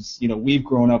who's, you know, we've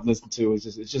grown up listening to,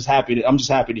 I'm just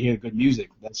happy to hear good music.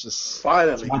 That's just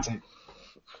finally my take.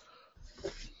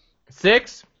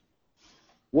 Six?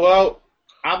 Well,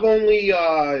 I've only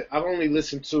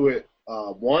listened to it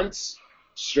once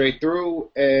straight through,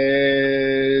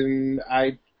 and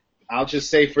I'll just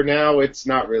say for now it's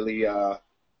not really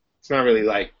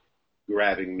like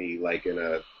grabbing me like in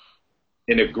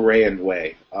a grand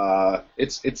way.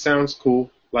 It sounds cool.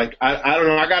 Like I don't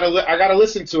know. I gotta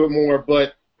listen to it more.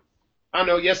 But I don't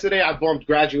know. Yesterday I bumped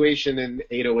Graduation and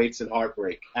 808s and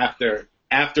Heartbreak after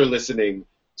listening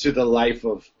to The Life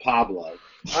of Pablo.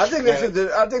 I think this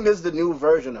is the new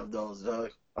version of those.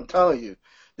 I'm telling you,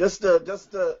 just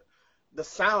the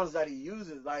sounds that he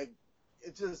uses. Like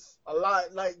it's just a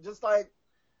lot. Like just like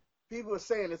people were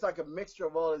saying, it's like a mixture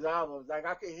of all his albums. Like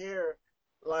I could hear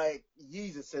like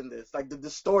Yeezus in this, like the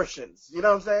distortions, you know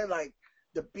what I'm saying? Like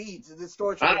the beats, the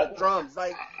distortion of the drums.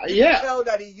 Like you can tell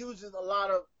that he uses a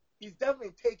lot of. He's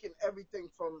definitely taken everything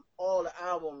from all the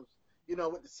albums, you know,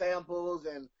 with the samples,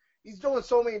 and he's doing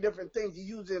so many different things. He's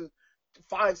using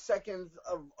 5 seconds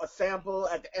of a sample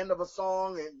at the end of a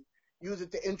song and use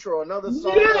it to intro another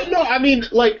song. Yeah, no, I mean,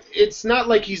 like it's not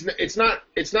like it's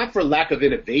not for lack of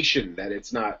innovation that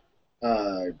it's not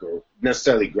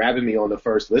necessarily grabbing me on the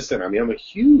first listen. I mean, I'm a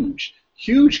huge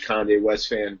Kanye West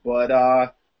fan, but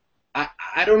I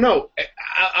don't know.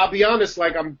 I'll be honest,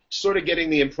 like I'm sort of getting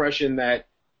the impression that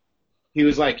he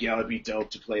was like, yo, it'd be dope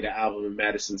to play the album in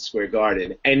Madison Square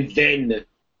Garden and then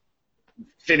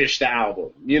finish the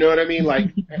album. You know what I mean?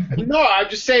 Like, no, I'm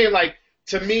just saying, like,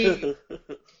 to me,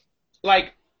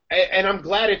 like, and I'm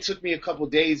glad it took me a couple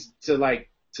days to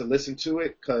listen to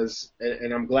it,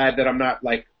 and I'm glad that I'm not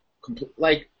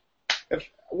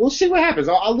we'll see what happens.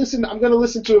 I'll listen. I'm going to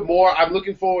listen to it more. I'm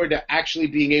looking forward to actually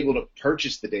being able to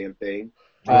purchase the damn thing.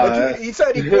 He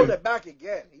said he pulled it back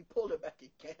again.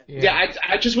 Yeah,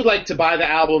 I just would like to buy the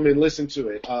album and listen to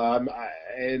it.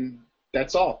 And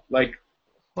that's all. Like,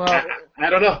 well, I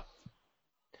don't know.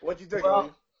 What do you think?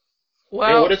 Well,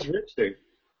 hey, what does Rich think?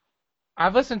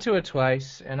 I've listened to it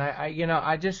twice, and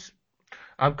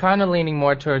I'm kind of leaning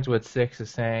more towards what Six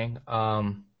is saying.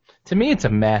 To me, it's a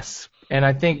mess, and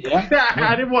I think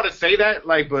I didn't want to say that,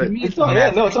 like, but it's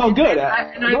all good.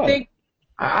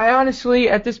 I honestly,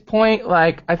 at this point,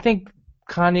 like, I think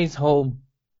Kanye's whole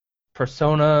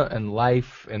persona and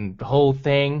life and the whole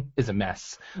thing is a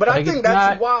mess. But like, I think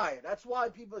that's why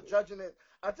people are judging it.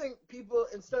 I think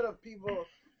instead of people,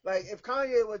 like, if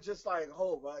Kanye was just like,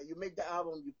 you make the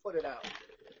album, you put it out.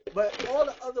 But all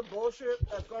the other bullshit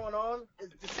that's going on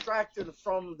is distracting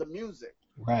from the music.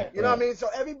 Right. You know what I mean? So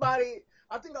I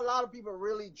think a lot of people are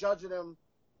really judging him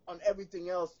on everything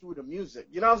else through the music.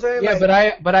 You know what I'm saying?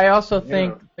 Yeah, but I also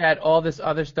think that all this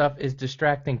other stuff is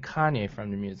distracting Kanye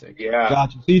from the music. Yeah.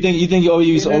 Gotcha. So you think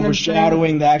he's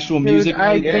overshadowing the actual music?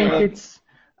 I think it's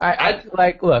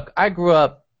look, I grew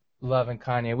up loving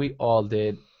Kanye. We all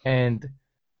did. And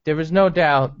there was no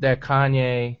doubt that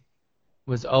Kanye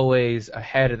was always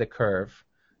ahead of the curve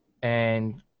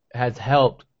and has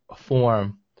helped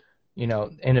form, you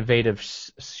know, innovative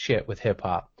shit with hip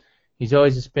hop. He's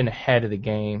always just been ahead of the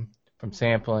game, from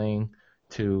sampling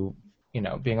to, you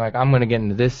know, being like, I'm going to get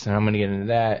into this and I'm going to get into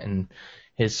that. And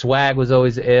his swag was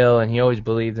always ill, and he always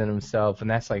believed in himself, and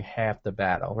that's like half the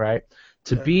battle, right?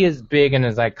 To be as big and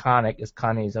as iconic as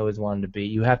Kanye's always wanted to be,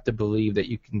 you have to believe that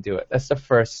you can do it. That's the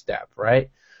first step,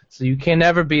 right? So you can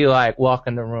never be like, walk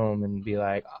in the room and be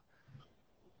like,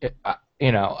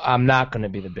 you know, I'm not going to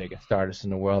be the biggest artist in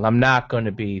the world. I'm not going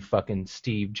to be fucking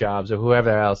Steve Jobs or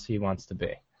whoever else he wants to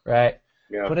be. Right?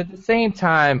 Yeah. But at the same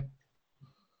time,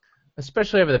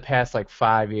 especially over the past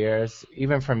 5 years,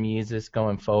 even from Yeezus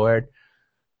going forward,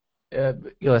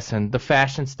 listen, the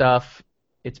fashion stuff,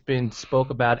 it's been spoke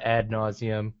about ad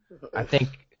nauseum. I think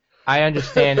I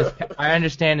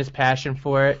understand his passion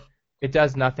for it. It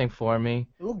does nothing for me.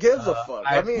 Who gives a fuck?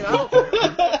 I mean, I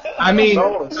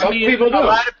don't. Some people do.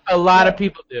 A lot of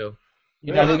people do.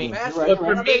 You know what I mean? Fashion,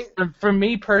 But for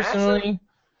me personally,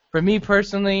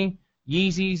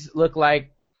 Yeezys look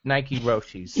like Nike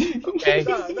Roshis. Okay,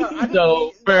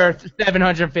 so for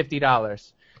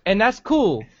 $750, and that's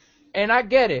cool, and I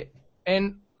get it,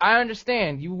 and I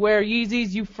understand. You wear Yeezys,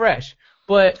 you fresh,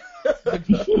 but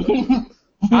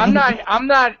I'm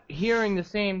not hearing the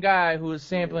same guy who is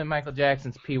sampling Michael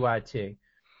Jackson's PYT.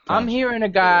 I'm hearing a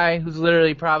guy who's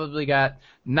literally probably got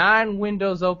 9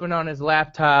 windows open on his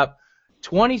laptop,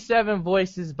 27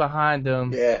 voices behind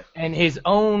him, and his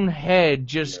own head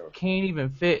just can't even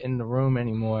fit in the room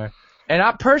anymore. And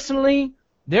I personally,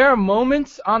 there are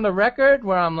moments on the record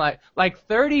where I'm like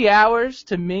 30 hours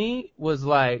to me was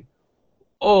like,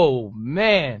 oh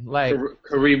man, like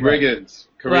Kareem Riggins.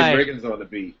 Riggins on the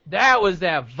beat. That was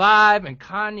that vibe, and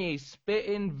Kanye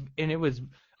spitting, and it was.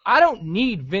 I don't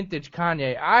need vintage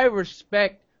Kanye. I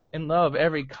respect and love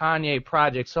every Kanye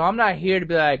project, so I'm not here to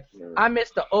be like, I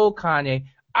miss the old Kanye.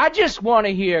 I just want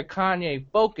to hear Kanye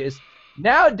focus.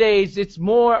 Nowadays, it's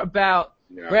more about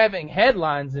grabbing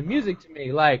headlines and music to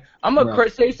me. Like, I'm gonna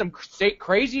say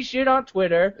crazy shit on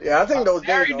Twitter. Yeah, I think those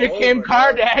days are to Kim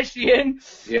Kardashian.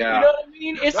 Yeah. You know what I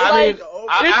mean? It's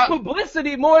it's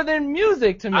publicity more than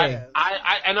music to me.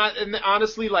 And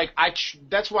honestly, like,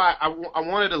 that's why I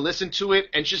wanted to listen to it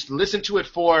and just listen to it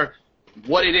for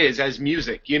what it is as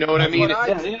music. You know what I mean?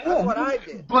 That's what I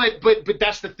did. But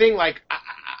that's the thing. Like,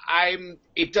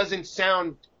 it doesn't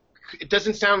sound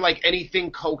like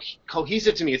anything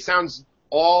cohesive to me. It sounds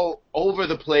all over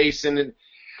the place, and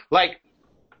like,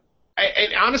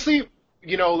 and honestly,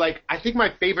 you know, like, I think my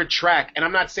favorite track, and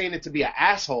I'm not saying it to be an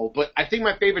asshole, but I think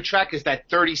my favorite track is that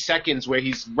 30 seconds where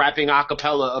he's rapping a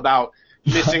cappella about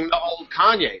missing the old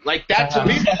Kanye. Like, that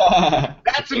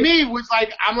to me was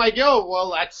like, I'm like, yo,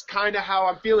 well, that's kind of how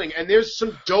I'm feeling. And there's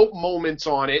some dope moments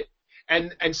on it,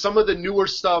 and some of the newer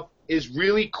stuff is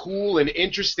really cool and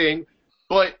interesting,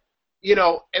 but, you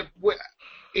know,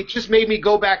 it just made me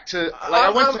go back to,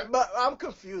 like, but I'm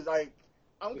confused. Like,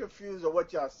 I'm confused at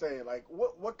what y'all saying. Like,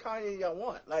 what Kanye y'all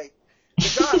want? Like,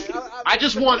 the guy, I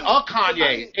just want a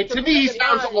Kanye. To me, he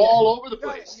sounds all over the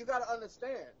place. You gotta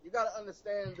understand. You gotta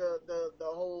understand the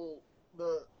whole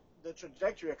the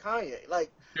trajectory of Kanye. Like,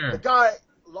 the guy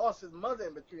lost his mother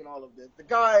in between all of this. The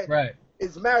guy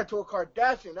is married to a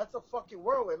Kardashian. That's a fucking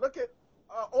whirlwind. Look at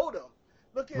Odom.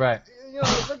 Look at you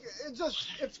know.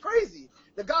 It's crazy.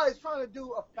 The guy is trying to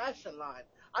do a fashion line.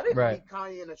 I didn't meet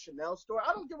Kanye in a Chanel store.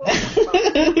 I don't give a fuck about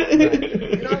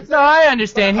it. You know what I'm saying? No, I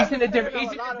understand. He's in a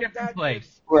different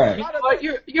place. Right. But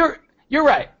you're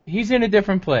right. He's in a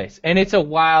different place, and it's a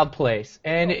wild place,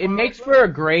 and it makes for a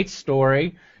great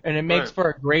story, and it makes for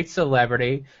a great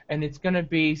celebrity, and it's gonna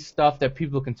be stuff that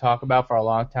people can talk about for a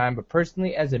long time. But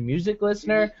personally, as a music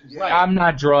listener, I'm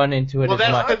not drawn into it as much.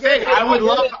 Well, that's the thing. I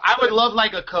would love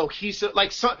like a cohesive,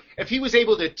 like, if he was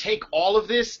able to take all of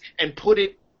this and put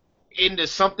it into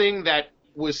something that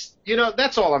was, you know,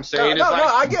 that's all I'm saying.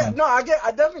 I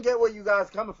definitely get where you guys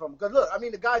coming from. Because look, I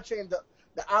mean, the guy changed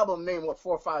the album name 4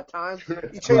 or 5 times.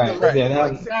 He changed the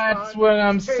lyrics that's what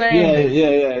I'm saying.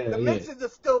 Yeah. The mixes are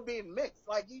still being mixed.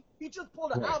 Like, he just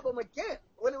pulled the album again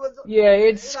when it was. Yeah,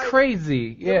 it's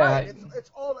crazy. Yeah, right.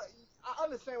 It's all. I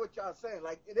understand what y'all saying.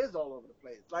 Like, it is all over the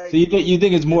place. Like, so you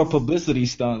think it's more publicity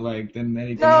stunt, like, than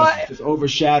anything else, just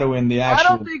overshadowing the actual. I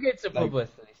don't think it's a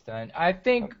publicity stunt. I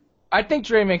think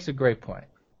Dre makes a great point.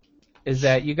 Is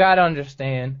that you got to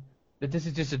understand that this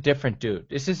is just a different dude.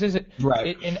 This isn't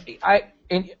right.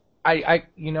 I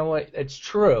you know what? It's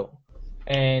true,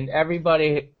 and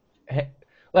everybody,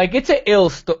 like, it's an ill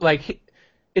story.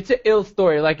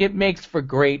 Like, it makes for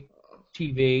great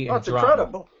TV and drama.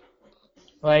 Incredible.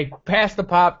 Like, pass the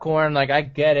popcorn. Like, I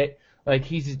get it. Like,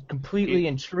 he's completely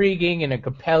intriguing and a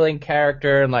compelling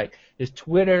character, and like his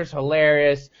Twitter's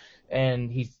hilarious,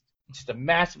 and he's just a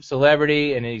massive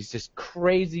celebrity, and he's just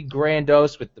crazy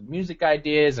grandiose with the music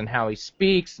ideas and how he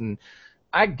speaks, and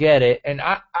I get it, and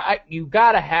you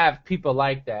gotta have people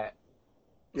like that.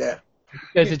 Yeah.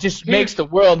 Because it just makes the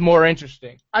world more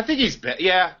interesting. I think he's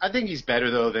I think he's better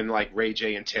though than like Ray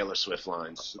J and Taylor Swift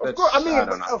lines. Of course, I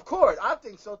mean, of course, I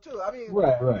think so too. I mean,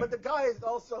 right. But the guy is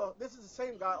also. This is the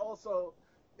same guy also.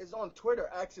 Is on Twitter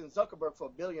asking Zuckerberg for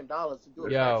 $1 billion to do a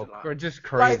fashion line. We're just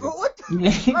crazy. Like, what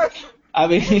the I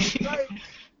mean,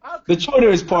 the Twitter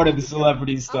is part of the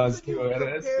celebrity stunts too.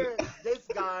 This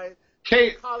guy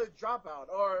to college dropout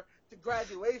or to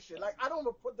graduation. Like, I don't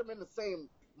want to put them in the same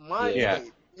mind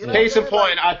state. You know Case in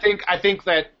point, I think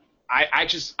that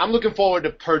I'm looking forward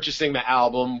to purchasing the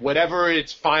album, whenever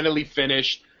it's finally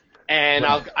finished. and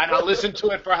I'll listen to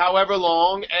it for however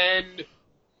long, and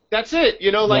that's it.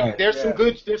 You know, like there's some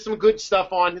good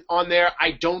stuff on there.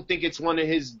 I don't think it's one of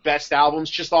his best albums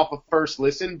just off of first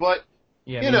listen, but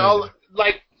you know,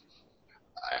 like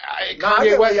I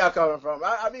get where y'all coming from.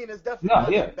 I mean, it's definitely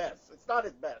not his best. It's not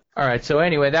his best. All right, so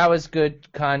anyway, that was good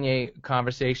Kanye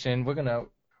conversation. We're gonna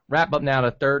wrap up now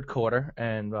the third quarter,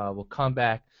 and we'll come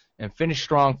back and finish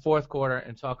strong fourth quarter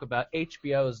and talk about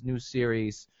HBO's new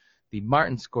series, the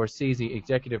Martin Scorsese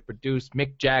executive produced,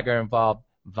 Mick Jagger involved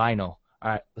Vinyl. All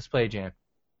right, let's play a jam.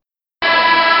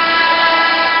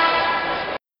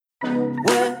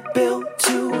 We're built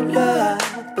to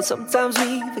love, but sometimes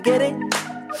we forget it.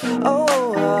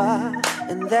 Oh,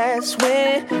 and that's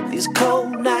when these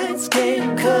cold nights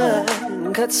can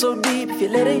cut so deep if you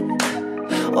let it.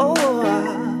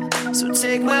 Oh, so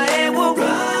take my hand, we'll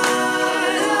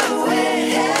run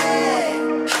away.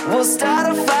 We'll start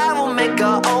a fire, we'll make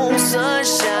our own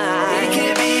sunshine. It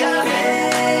can be a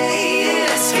great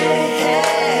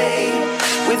escape.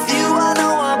 With you, I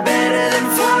know I'm better than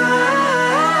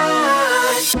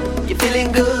fine. You're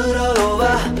feeling good all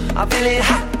over, I'm feeling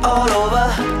hot all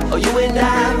over. Oh, you and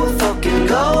I were fucking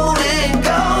golden,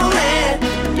 golden.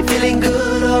 You're feeling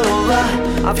good all over,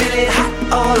 I'm feeling hot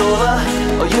all over.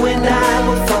 Oh, you and I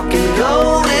were fucking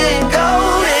golden, golden.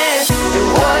 And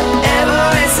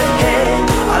whatever is ahead,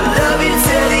 I love you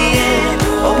till the end.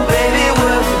 Oh, baby,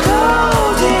 we're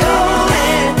golden,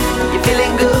 golden. You're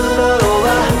feeling good all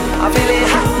over, I'm feeling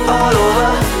hot all over.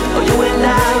 Oh, you and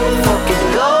I were fucking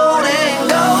golden,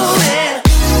 golden.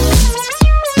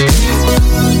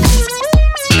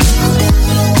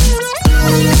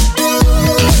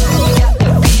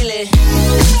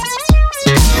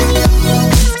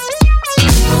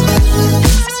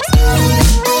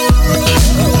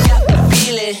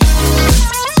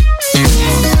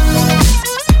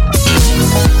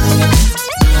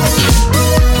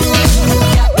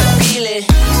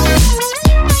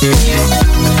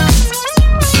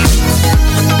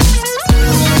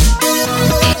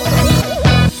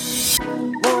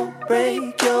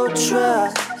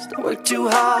 Too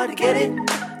hard to get it.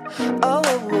 Oh,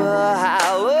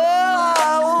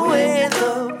 when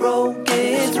the road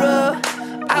gets rough,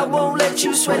 I won't let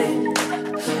you sweat it.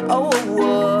 Oh,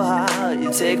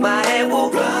 you take my hand, we'll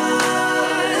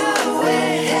run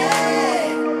away.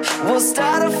 We'll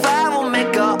start a fire, we'll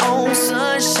make our own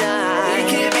sunshine. It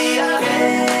can be a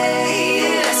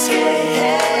great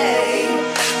escape.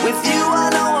 With you, I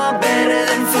know I'm better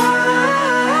than fine.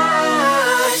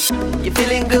 You're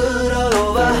feeling good all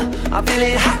over, I'm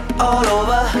feeling hot all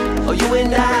over. Oh, you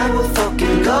and I were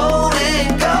fucking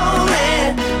golden,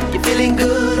 golden. You're feeling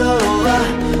good all over,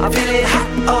 I'm feeling hot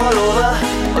all over.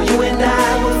 Oh, you and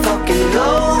I were fucking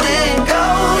golden,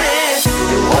 golden.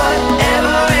 And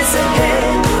whatever is ahead,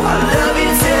 I love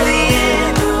you till the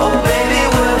end. Oh, baby,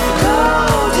 we're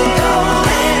golden,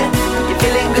 golden. You're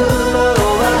feeling good all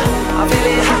over, I'm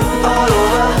feeling hot all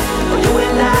over. Oh, you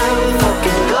and I were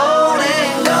fucking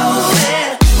golden,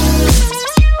 golden.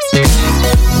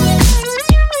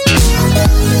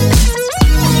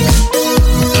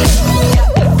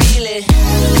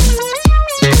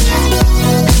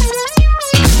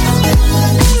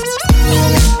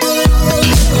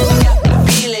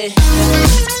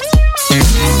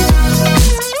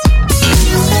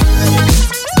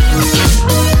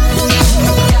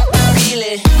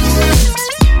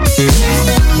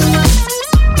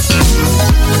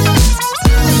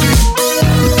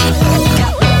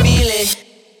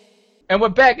 And we're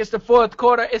back. It's the fourth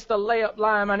quarter. It's the Layup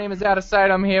Line. My name is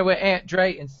Outasight. I'm here with Aunt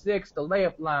Dre and Six, the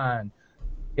Layup Line.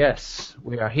 Yes,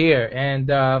 we are here. And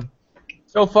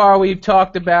so far we've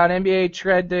talked about NBA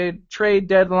trade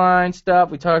deadline stuff.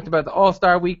 We talked about the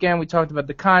All-Star Weekend. We talked about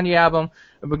the Kanye album.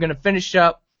 And we're going to finish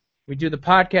up. We do the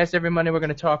podcast every Monday. We're going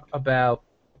to talk about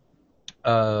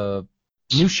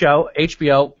new show,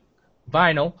 HBO,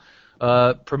 Vinyl.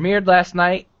 Premiered last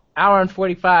night, hour and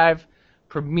 45.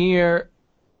 Premiere.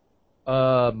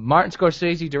 Martin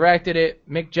Scorsese directed it.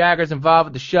 Mick Jagger's involved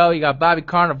with the show. You got Bobby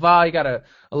Cannavale. You got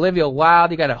Olivia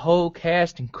Wilde. You got a whole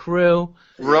cast and crew.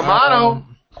 Romano.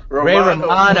 Ray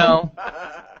Romano.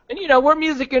 And, you know, we're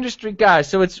music industry guys,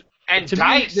 so it's... And to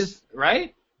Dice, me,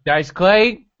 right? Dice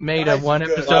Clay made a one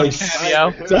episode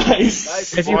cameo.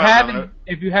 Dice. If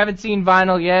you haven't seen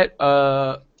Vinyl yet,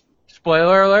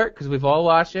 spoiler alert, because we've all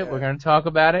watched it. We're going to talk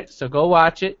about it, so go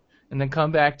watch it and then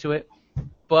come back to it.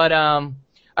 But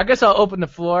I guess I'll open the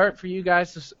floor for you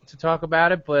guys to talk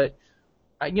about it. But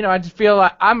you know, I just feel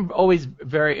like I'm always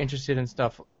very interested in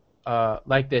stuff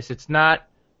like this. It's not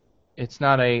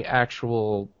a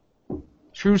actual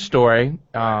true story,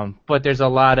 but there's a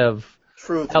lot of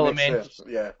Truth elements.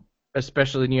 Yeah.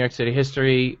 especially New York City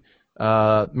history.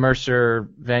 Mercer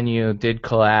venue did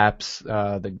collapse.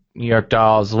 The New York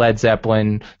Dolls, Led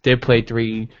Zeppelin did play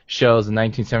 3 shows in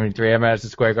 1973 at Madison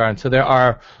Square Garden. So there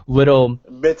are little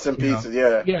bits and pieces,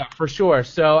 yeah. Yeah, for sure.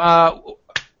 So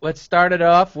let's start it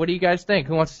off. What do you guys think?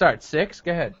 Who wants to start? 6?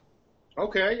 Go ahead.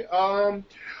 Okay.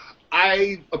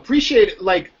 I appreciate it.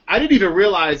 Like, I didn't even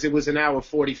realize it was an hour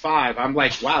 45. I'm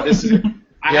like, wow, this is.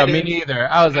 Yeah, me neither.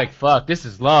 I was like, fuck, this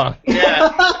is long.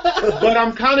 Yeah, but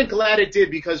I'm kind of glad it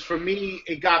did because for me,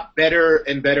 it got better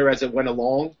and better as it went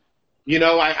along. You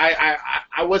know,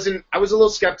 I was a little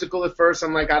skeptical at first.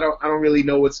 I'm like, I don't really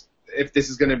know if this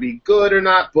is going to be good or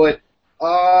not. But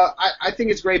I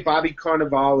think it's great. Bobby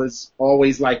Carnival is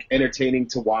always like entertaining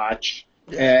to watch.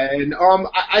 And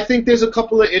I think there's a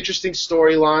couple of interesting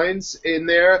storylines in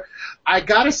there. I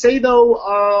gotta say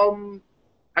though,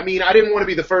 I mean, I didn't want to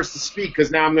be the first to speak because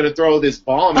now I'm gonna throw this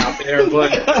bomb out there,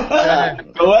 but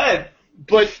go ahead.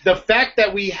 But the fact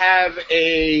that we have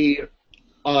a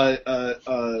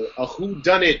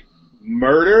whodunit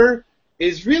murder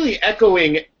is really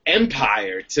echoing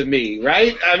Empire to me,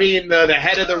 right? I mean, the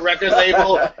head of the record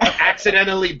label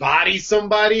accidentally bodies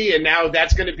somebody, and now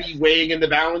that's going to be weighing in the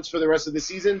balance for the rest of the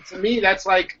season. To me, that's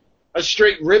like a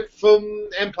straight rip from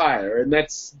Empire, and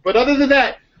that's. But other than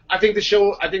that, I think the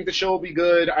show will be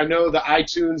good. I know the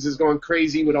iTunes is going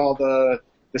crazy with all the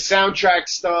soundtrack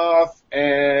stuff,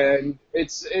 and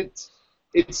it's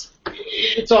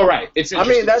all right. It's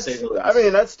interesting. I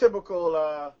mean that's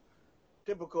typical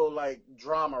like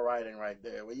drama writing right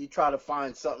there, where you try to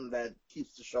find something that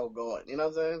keeps the show going. You know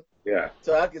what I'm saying? Yeah.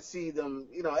 So I could see them.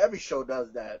 You know, every show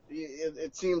does that.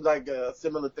 It seems like a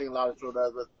similar thing a lot of shows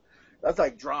does, but that's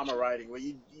like drama writing, where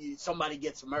you somebody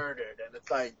gets murdered, and it's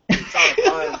like you're trying to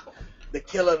find the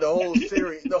killer. The whole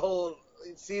series, the whole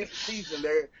season.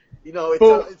 There, you know,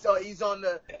 he's on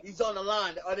the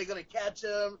line. Are they gonna catch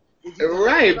him?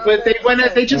 Right, but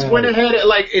they just went ahead.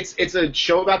 Like it's a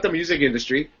show about the music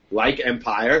industry, like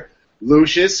Empire.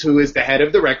 Lucius, who is the head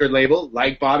of the record label,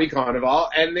 like Bobby Carnival,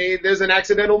 and there's an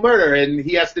accidental murder, and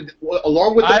he has to,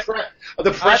 along with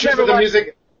the pressures of the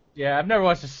music. Yeah, I've never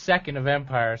watched a second of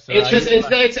Empire. So it's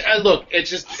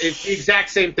the exact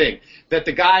same thing. That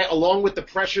the guy, along with the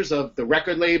pressures of the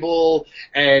record label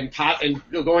and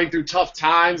going through tough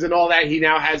times and all that, he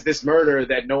now has this murder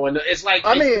that no one. It's like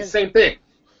it's the same thing.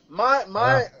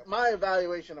 My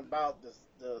evaluation about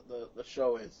the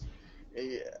show is,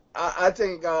 I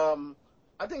think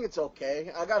it's okay.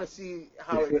 I got to see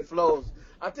how it flows.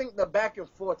 I think the back and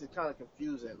forth is kind of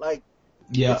confusing. Like,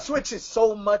 it switches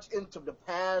so much into the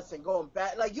past and going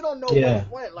back. Like, you don't know where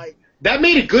it went. Like, that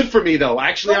made it good for me though.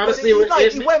 Actually, honestly,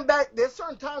 he went back. There's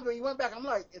certain times where he went back. I'm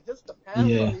like, is this the past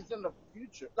or he's in the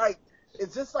future? Like,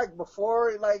 is this like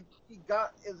before like he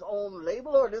got his own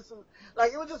label, or this is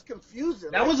like, it was just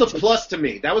confusing. That was a plus to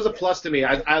me.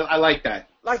 I like that.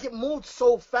 Like, it moved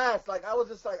so fast. Like, I was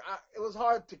just like, it was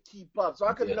hard to keep up. So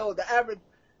I couldn't know the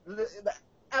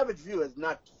average viewer is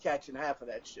not catching half of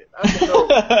that shit. I could know.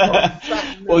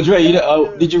 Well, Dre,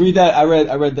 did you read that? I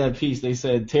read that piece. They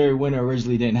said Terry Winter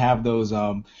originally didn't have those,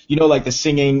 like the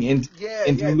singing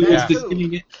interludes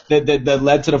that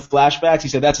led to the flashbacks. He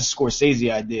said that's a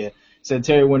Scorsese idea. He said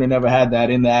Terry Winter never had that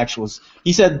in the actuals.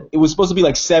 He said it was supposed to be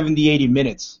like 70, 80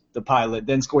 minutes, the pilot.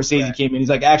 Then Scorsese came in. He's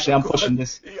like, actually, I'm pushing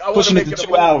it to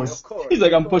 2 hours. He's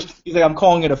like, I'm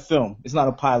calling it a film. It's not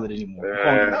a pilot anymore.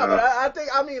 No, but I think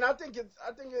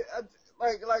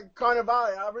like Carnival.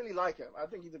 I really like him. I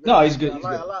think he's a good. No, he's good.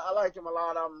 I like him a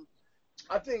lot.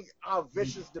 I think how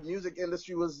vicious the music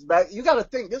industry was back. You got to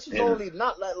think, this was only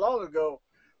not that long ago,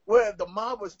 where the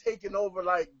mob was taking over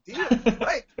like deals.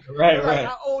 Like, right.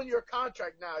 I own your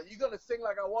contract now. You're gonna sing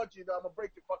like I want you to. I'm gonna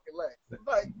break your fucking leg.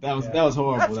 Like, that was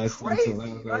horrible. That's crazy.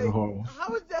 That was horrible.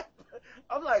 How is that?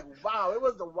 I'm like, wow, it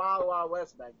was the Wild Wild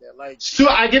West back then. Like, so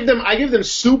I give them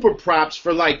super props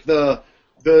for like the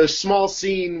small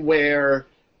scene where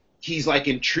he's like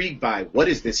intrigued by what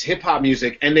is this hip hop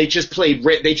music, and they just played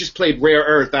Rare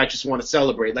Earth. I just want to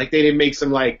celebrate. Like, they didn't make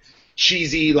some like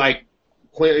cheesy like,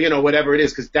 you know, whatever it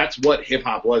is, because that's what hip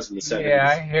hop was in the 70s. Yeah,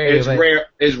 I hear you.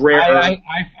 It's rare.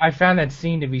 I found that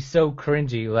scene to be so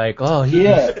cringy. Like, oh, he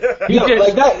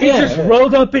just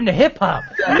rolled up into hip hop.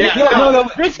 No,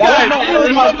 this guy.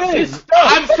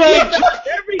 I'm saying,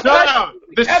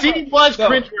 The scene was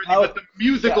cringeworthy, but the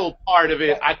musical part of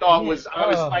it, I thought was. That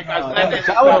was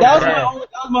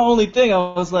my only thing.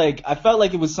 I was like, I felt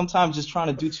like it was sometimes just trying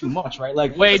to do too much, right?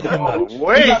 Like way too much.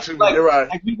 Way too much. You're right.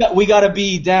 Like we got to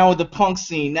be down with the punk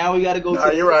scene. Now we got to go to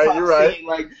the you're right. pop You're right. scene.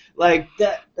 Like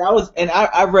that was, and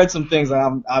I've read some things.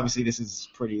 Obviously this is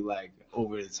pretty like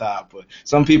over the top, but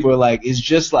some people are like, it's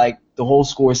just like the whole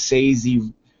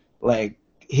Scorsese, like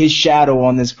his shadow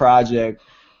on this project.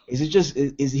 Is it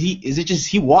just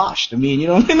he washed? I mean, you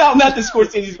know, not that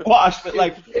Scorsese's washed, but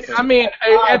like. I mean,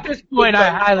 at this point, I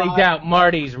highly doubt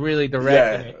Marty's really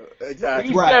directing it. Exactly.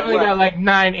 He's definitely got like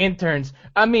 9 interns.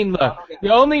 I mean, look,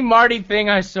 the only Marty thing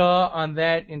I saw on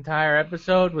that entire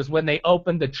episode was when they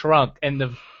opened the trunk and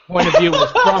the point of view was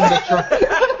from the trunk,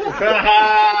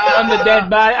 from the dead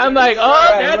body. I'm like,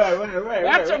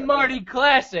 that's a Marty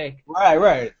classic.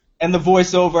 Right. And the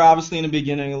voiceover, obviously, in the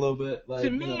beginning a little bit. Like, to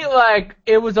me, like,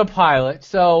 it was a pilot,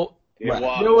 so there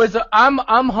was.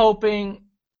 I'm hoping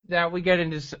that we get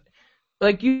into,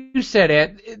 like you said,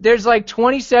 Ed. There's like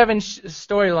 27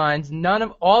 storylines.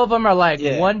 All of them are like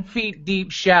 1 feet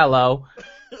deep, shallow,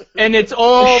 and it's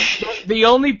all. The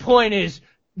only point is,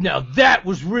 now that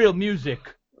was real music.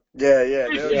 Yeah.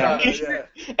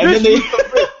 And then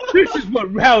this is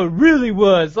how it really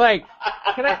was. Like,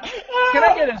 can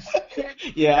I get a?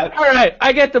 Yeah. All right,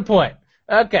 I get the point.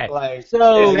 Okay. Like,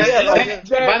 so,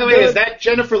 by the way, is that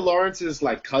Jennifer Lawrence's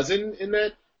like cousin in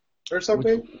that or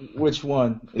something? Which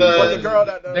one? The girl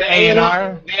that the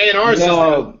A&R. The A&R.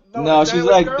 No, she's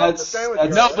like that's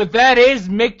no, but that is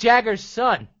Mick Jagger's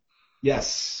son.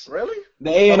 Yes. Really? The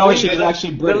A&R chick is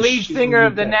actually British. The lead singer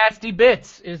of the Nasty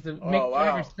Bits is the Mick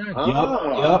Jagger's son.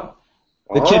 Yep.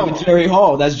 The kid with Jerry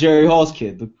Hall. That's Jerry Hall's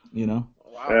kid. You know.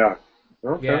 Wow. Yeah.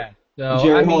 Okay. Yeah. So,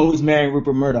 Jerry Hall who's marrying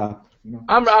Rupert Murdoch. You know?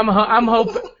 I'm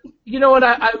hoping. You know what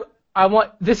I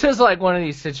want? This is like one of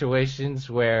these situations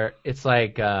where it's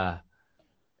like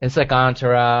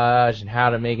Entourage and How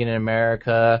to Make It in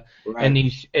America and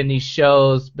these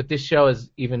shows, but this show is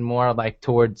even more like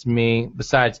towards me.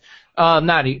 Besides,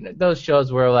 not even those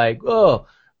shows where like,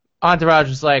 Entourage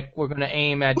was like, we're gonna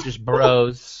aim at just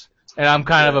bros, and I'm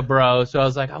kind of a bro, so I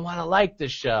was like, I want to like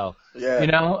this show. Yeah. You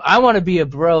know, I want to be a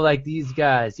bro like these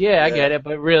guys. Yeah, I get it,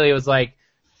 but really it was like,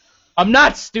 I'm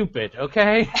not stupid,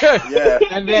 okay? Yeah.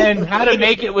 And then How to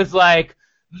Make It was like,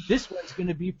 this one's going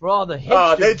to be for all the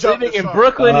hipsters living in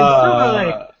Brooklyn and Silver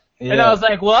Lake. Yeah. And I was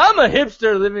like, well, I'm a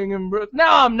hipster living in Brooklyn. No,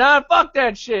 I'm not. Fuck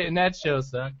that shit. And that show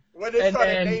sucked. When they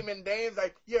started naming names,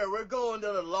 like, we're going to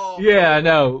the law. Yeah, I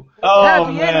know. Oh,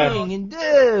 Happy man. ending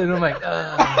and I'm like,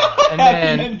 and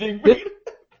then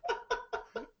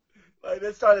like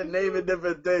they started naming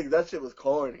different things. That shit was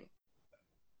corny.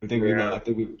 I think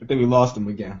we lost him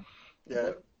again.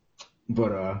 Yeah.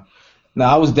 But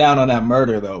I was down on that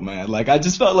murder though, man. Like I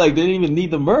just felt like they didn't even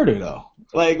need the murder though.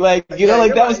 Like you know,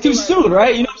 like that was too soon,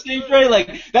 right? You know what I'm saying, Dre?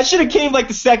 Like that should have came like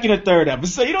the 2nd or 3rd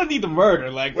episode. You don't need the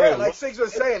murder, like. Yeah, like Six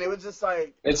was saying, it was just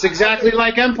like. It's exactly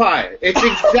like Empire. It's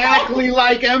exactly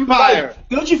like Empire. Like,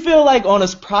 don't you feel like on a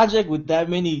project with that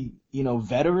many, you know,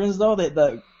 veterans though,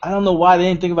 that I don't know why they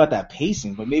didn't think about that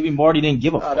pacing, but maybe Marty didn't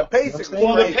give a fuck. The pacing.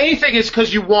 Well, the pacing is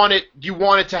because you want it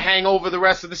to hang over the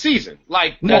rest of the season.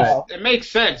 Like it makes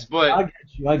sense, but I get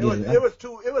you. It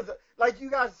was like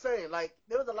you guys saying, like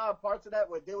there was a lot of parts of that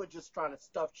where they were just trying to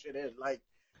stuff shit in, like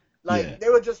they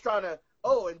were just trying to,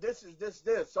 and this is this,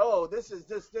 this is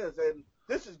this, and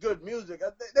this is good music.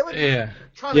 They were just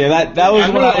trying to that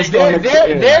was what I was going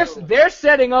to they're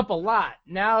setting up a lot.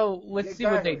 Now let's see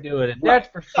what they do with it. That's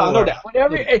for sure. No doubt.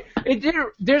 Whatever.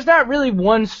 There's not really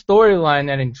one storyline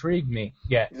that intrigued me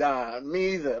yet. Nah,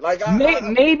 me either. Like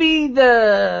maybe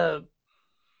the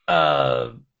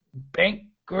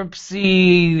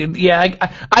bankruptcy. Yeah,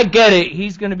 I get it.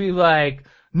 He's gonna be like,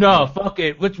 no, fuck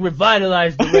it. Let's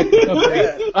revitalize the record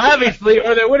company. Obviously,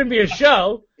 or there wouldn't be a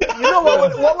show. You know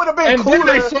what would have been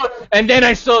cooler? And then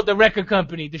I sold the record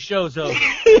company. The show's over. I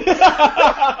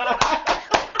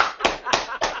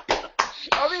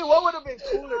mean, what would have been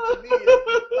cooler to me is,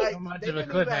 like, much they of a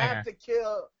didn't even have to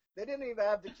kill. They didn't even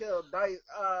have to kill Dice.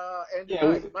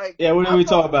 Like, what did we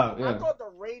talk about? Yeah. I thought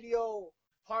the radio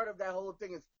part of that whole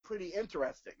thing is pretty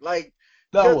interesting. Like,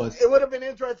 it would have been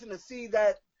interesting to see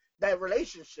that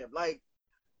relationship. Like,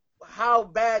 how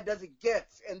bad does it get?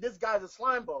 And this guy's a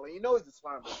slime ball, and you know he's a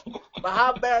slime ball. But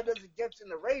how bad does it get in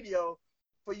the radio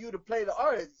for you to play the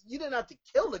artist? You didn't have to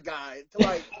kill the guy to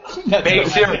like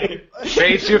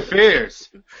face your fears.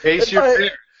 Face your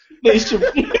fears. They should.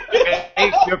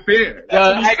 Hey, your fear. Yo,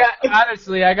 I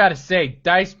gotta say,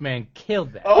 Dice Man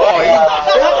killed that.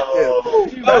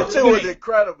 That shit was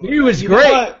incredible. He was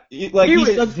great. He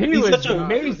was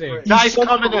amazing. Guys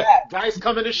coming to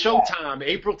Showtime,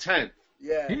 April 10th.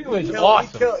 Yeah, he was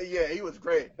awesome. He was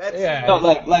great. No,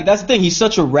 like that's the thing. He's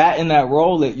such a rat in that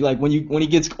role that like when he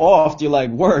gets offed, you're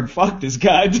like, word, fuck this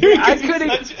guy, dude.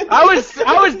 I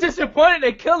was disappointed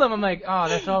they killed him. I'm like, oh,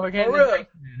 that's all we're getting.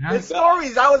 His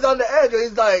stories, I was on the edge.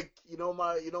 He's like, you know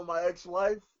my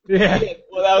ex-wife. Yeah.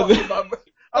 Well, that was.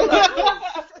 I'm like,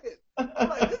 oh, shit. I'm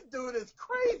like, this dude is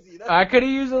crazy. I could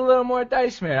have used a little more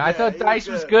Dice Man. I thought Dice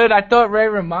was good. I thought Ray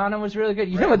Romano was really good.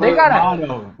 You know what? They got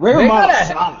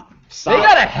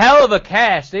a hell of a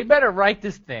cast. They better write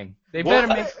this thing. They better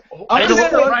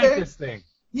write this thing.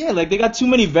 Yeah, like they got too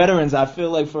many veterans. I feel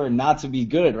like for it not to be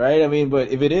good, right? I mean,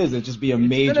 but if it is, it'd just be a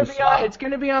major. It's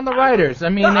gonna be on the writers. I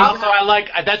mean, also I like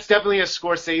that's definitely a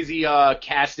Scorsese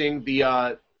casting.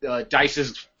 The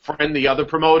Dice's friend, the other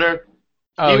promoter.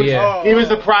 He was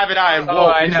the private eye.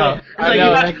 I know.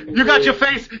 You got your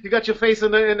face in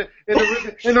the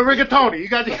rigatoni. You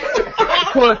got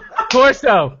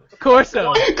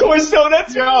Corso,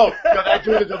 that's that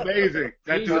dude is amazing.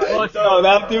 That dude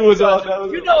was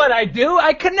awesome. You know what I do?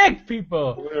 I connect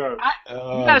people. Yeah.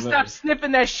 You gotta stop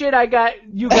sniffing that shit I got.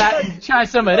 You got and try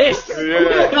some of this.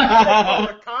 Yeah.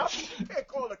 You can't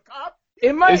call a cop.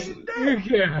 It might.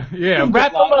 Yeah.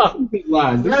 Wrap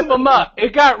them up.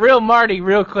 It got real Marty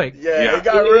real quick. Yeah. It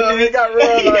got real. It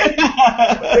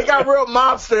got real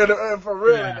mobster for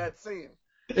real in that scene.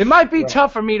 It might be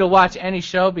tough for me to watch any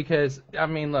show because, I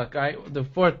mean, look, the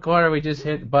fourth quarter, we just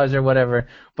hit the buzzer, whatever.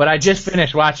 But I just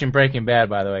finished watching Breaking Bad,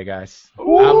 by the way, guys.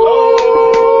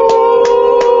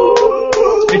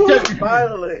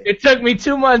 It took me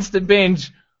 2 months to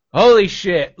binge. Holy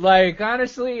shit. Like,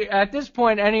 honestly, at this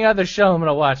point, any other show I'm going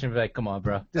to watch and be like, come on,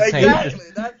 bro. This ain't cutting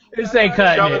it.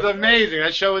 That show was amazing.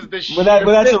 That show is the shit. But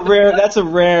that's a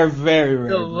rare, very rare.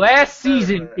 The last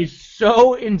season is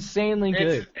so insanely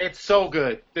good. It's so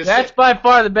good. That's by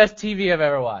far the best TV I've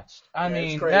ever watched. I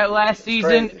mean, that last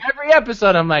season, every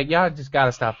episode, I'm like, y'all just got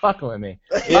to stop fucking with me.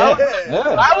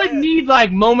 I would need,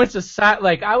 like, moments of silence.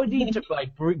 Like, I would need to, like,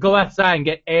 go outside and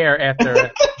get air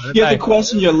after. You have to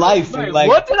question your life. Like,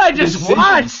 what did I just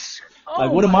watch?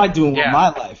 Like, what am I doing with my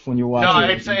life when you're watching? No,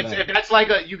 that's like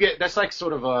that's like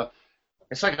sort of a,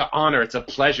 it's like an honor. It's a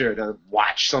pleasure to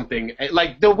watch something.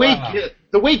 Like the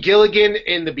way Gilligan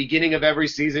in the beginning of every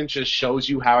season just shows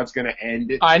you how it's gonna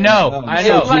end. I know.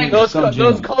 Like those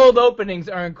cold openings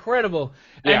are incredible.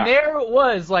 And there it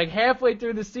was, like halfway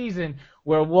through the season,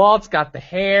 where Walt's got the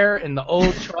hair and the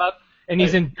old truck, and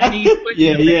he's in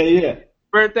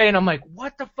birthday, and I'm like,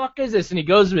 what the fuck is this? And he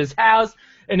goes to his house,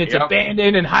 and it's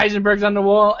abandoned, and Heisenberg's on the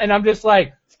wall, and I'm just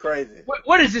like, it's crazy.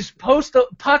 What is this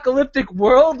post-apocalyptic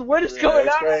world? What is going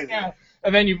on right now?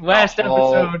 And then last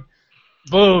episode,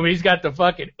 boom, he's got the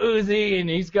fucking Uzi, and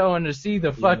he's going to see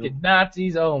the fucking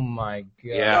Nazis. Oh my god!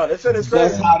 Yeah, no, this is crazy.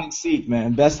 Best hide and seek,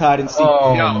 man. Best hide and seek.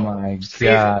 Oh my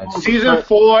god! Season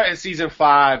 4 and season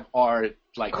 5 are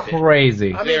like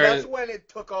crazy. I mean, that's when it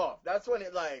took off. That's when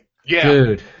it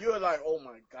dude. You were like, oh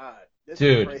my god. This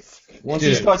is crazy. Once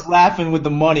he starts laughing with the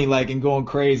money, like, and going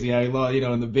crazy, in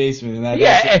the basement. And he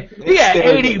had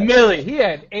 80 million. He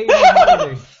had 80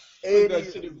 million.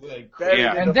 80.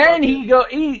 And then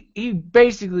he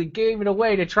basically gave it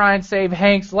away to try and save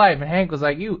Hank's life. And Hank was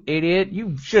like, you idiot,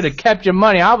 you should have kept your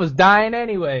money. I was dying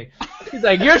anyway. He's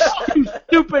like, you're too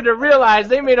stupid to realize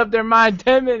they made up their mind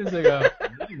 10 minutes ago.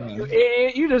 You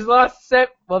idiot, you just lost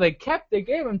they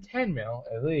gave him 10 mil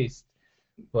at least.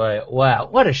 But wow,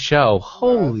 what a show!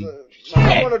 Holy shit!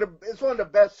 It's one of the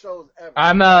best shows ever.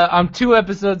 I'm 2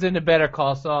 episodes into Better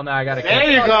Call Saul now. I gotta.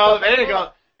 There you go.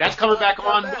 That's coming back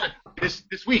on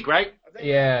this week, right?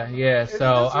 Yeah.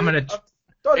 So I'm gonna.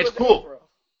 It's cool.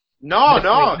 No,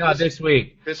 this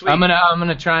week. I'm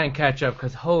gonna try and catch up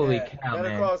because holy cow,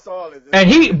 man! And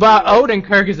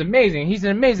Odenkirk is amazing. He's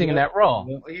amazing in that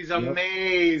role. He's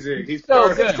amazing. He's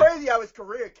so good. It's crazy how his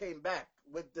career came back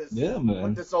with this. Yeah, man.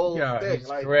 With this old thing.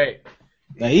 He's great.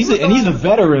 Now he's a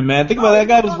veteran, man. Think about that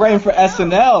guy was writing for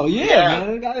SNL.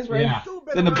 Man, that guy's writing.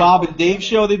 Then the Bob and Dave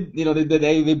show,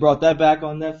 they brought that back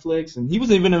on Netflix, and he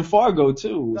was even in Fargo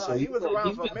too. No, so he was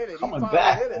around for a minute. Coming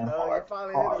back,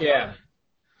 yeah.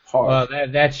 Well,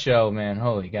 that show, man.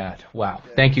 Holy God! Wow.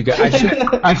 Thank you, guys.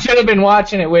 I should have been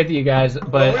watching it with you guys,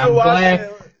 but I'm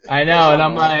glad. I know, and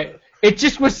I'm like. It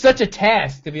just was such a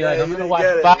task to be like, I'm going to watch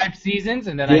 5 seasons,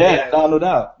 and then I did. No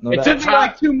doubt. It took me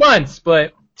like 2 months,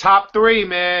 but top 3,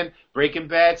 man. Breaking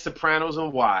Bad, Sopranos,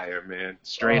 and Wire, man.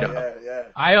 Straight up. Yeah.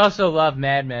 I also love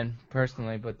Mad Men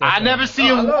personally, but I've never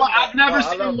seen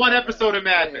one episode of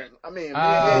Mad Men.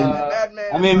 Mad Men.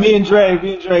 I mean, me and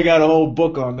Dre got a whole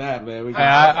book on that, man.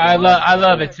 I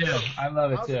love it too. I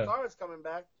love it House too. of Cards coming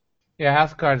back. Yeah,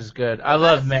 House of Cards is good. I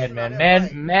love Mad Men.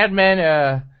 Mad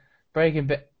Men, Breaking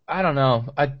Bad. I don't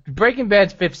know. Breaking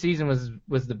Bad's 5th season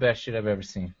was the best shit I've ever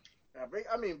seen.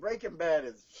 Breaking Bad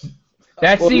is.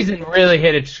 That season really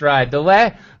hit its stride. The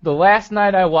last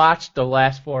night I watched the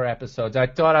last 4 episodes. I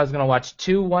thought I was gonna watch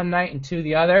 2 one night and 2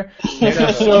 the other. They're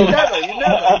just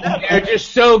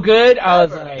so good. I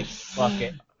was like, fuck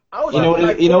it.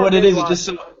 You know what it is? It's just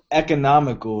so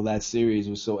economical. That series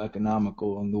was so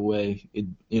economical in the way it,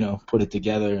 put it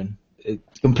together, and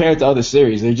compared to other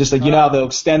series, they're just like, how they'll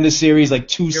extend the series like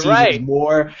 2 seasons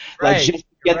more, like just to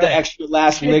get the extra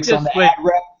last licks on the ad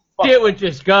rep. Shit would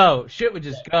just go.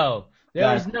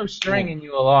 There was no stringing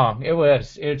you along.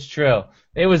 It's true.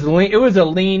 It was a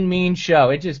lean, mean show.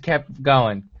 It just kept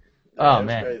going. Oh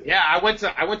man. Crazy. Yeah, I went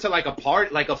to like a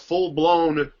part, like a full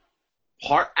blown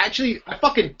part. Actually, I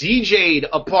fucking DJ'd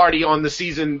a party on the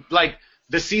season,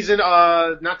 the series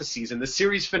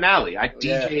finale. I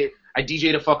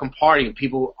DJ'd a fucking party and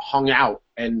people hung out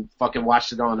and fucking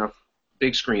watched it on a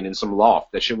big screen in some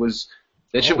loft. That shit was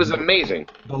amazing.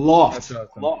 The loft. That's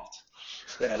awesome. Loft.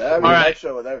 Yeah, that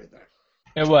show was everything.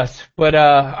 It was. But,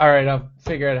 all right, I'll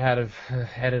figure out how to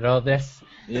edit all this.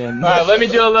 Yeah. All right, let me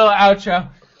do a little outro.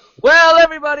 Well,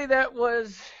 everybody, that's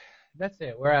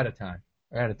it. We're out of time.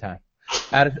 Out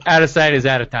of sight is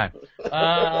out of time.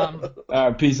 All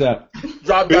right, peace out.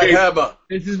 Drop that hammer.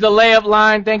 This is the Layup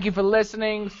Line. Thank you for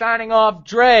listening. Signing off,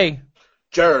 Dre.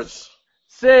 Jers.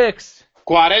 6.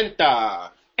 40.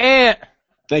 Ant.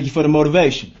 Thank you for the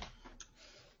motivation.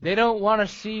 They don't want to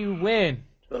see you win.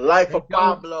 The life of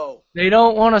Pablo. They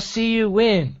don't want to see you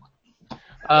win.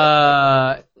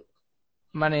 My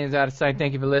name is Outasight.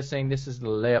 Thank you for listening. This is the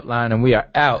Layup Line, and we are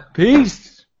out.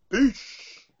 Peace.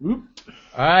 Peace. All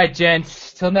right,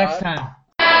 gents. Till next time.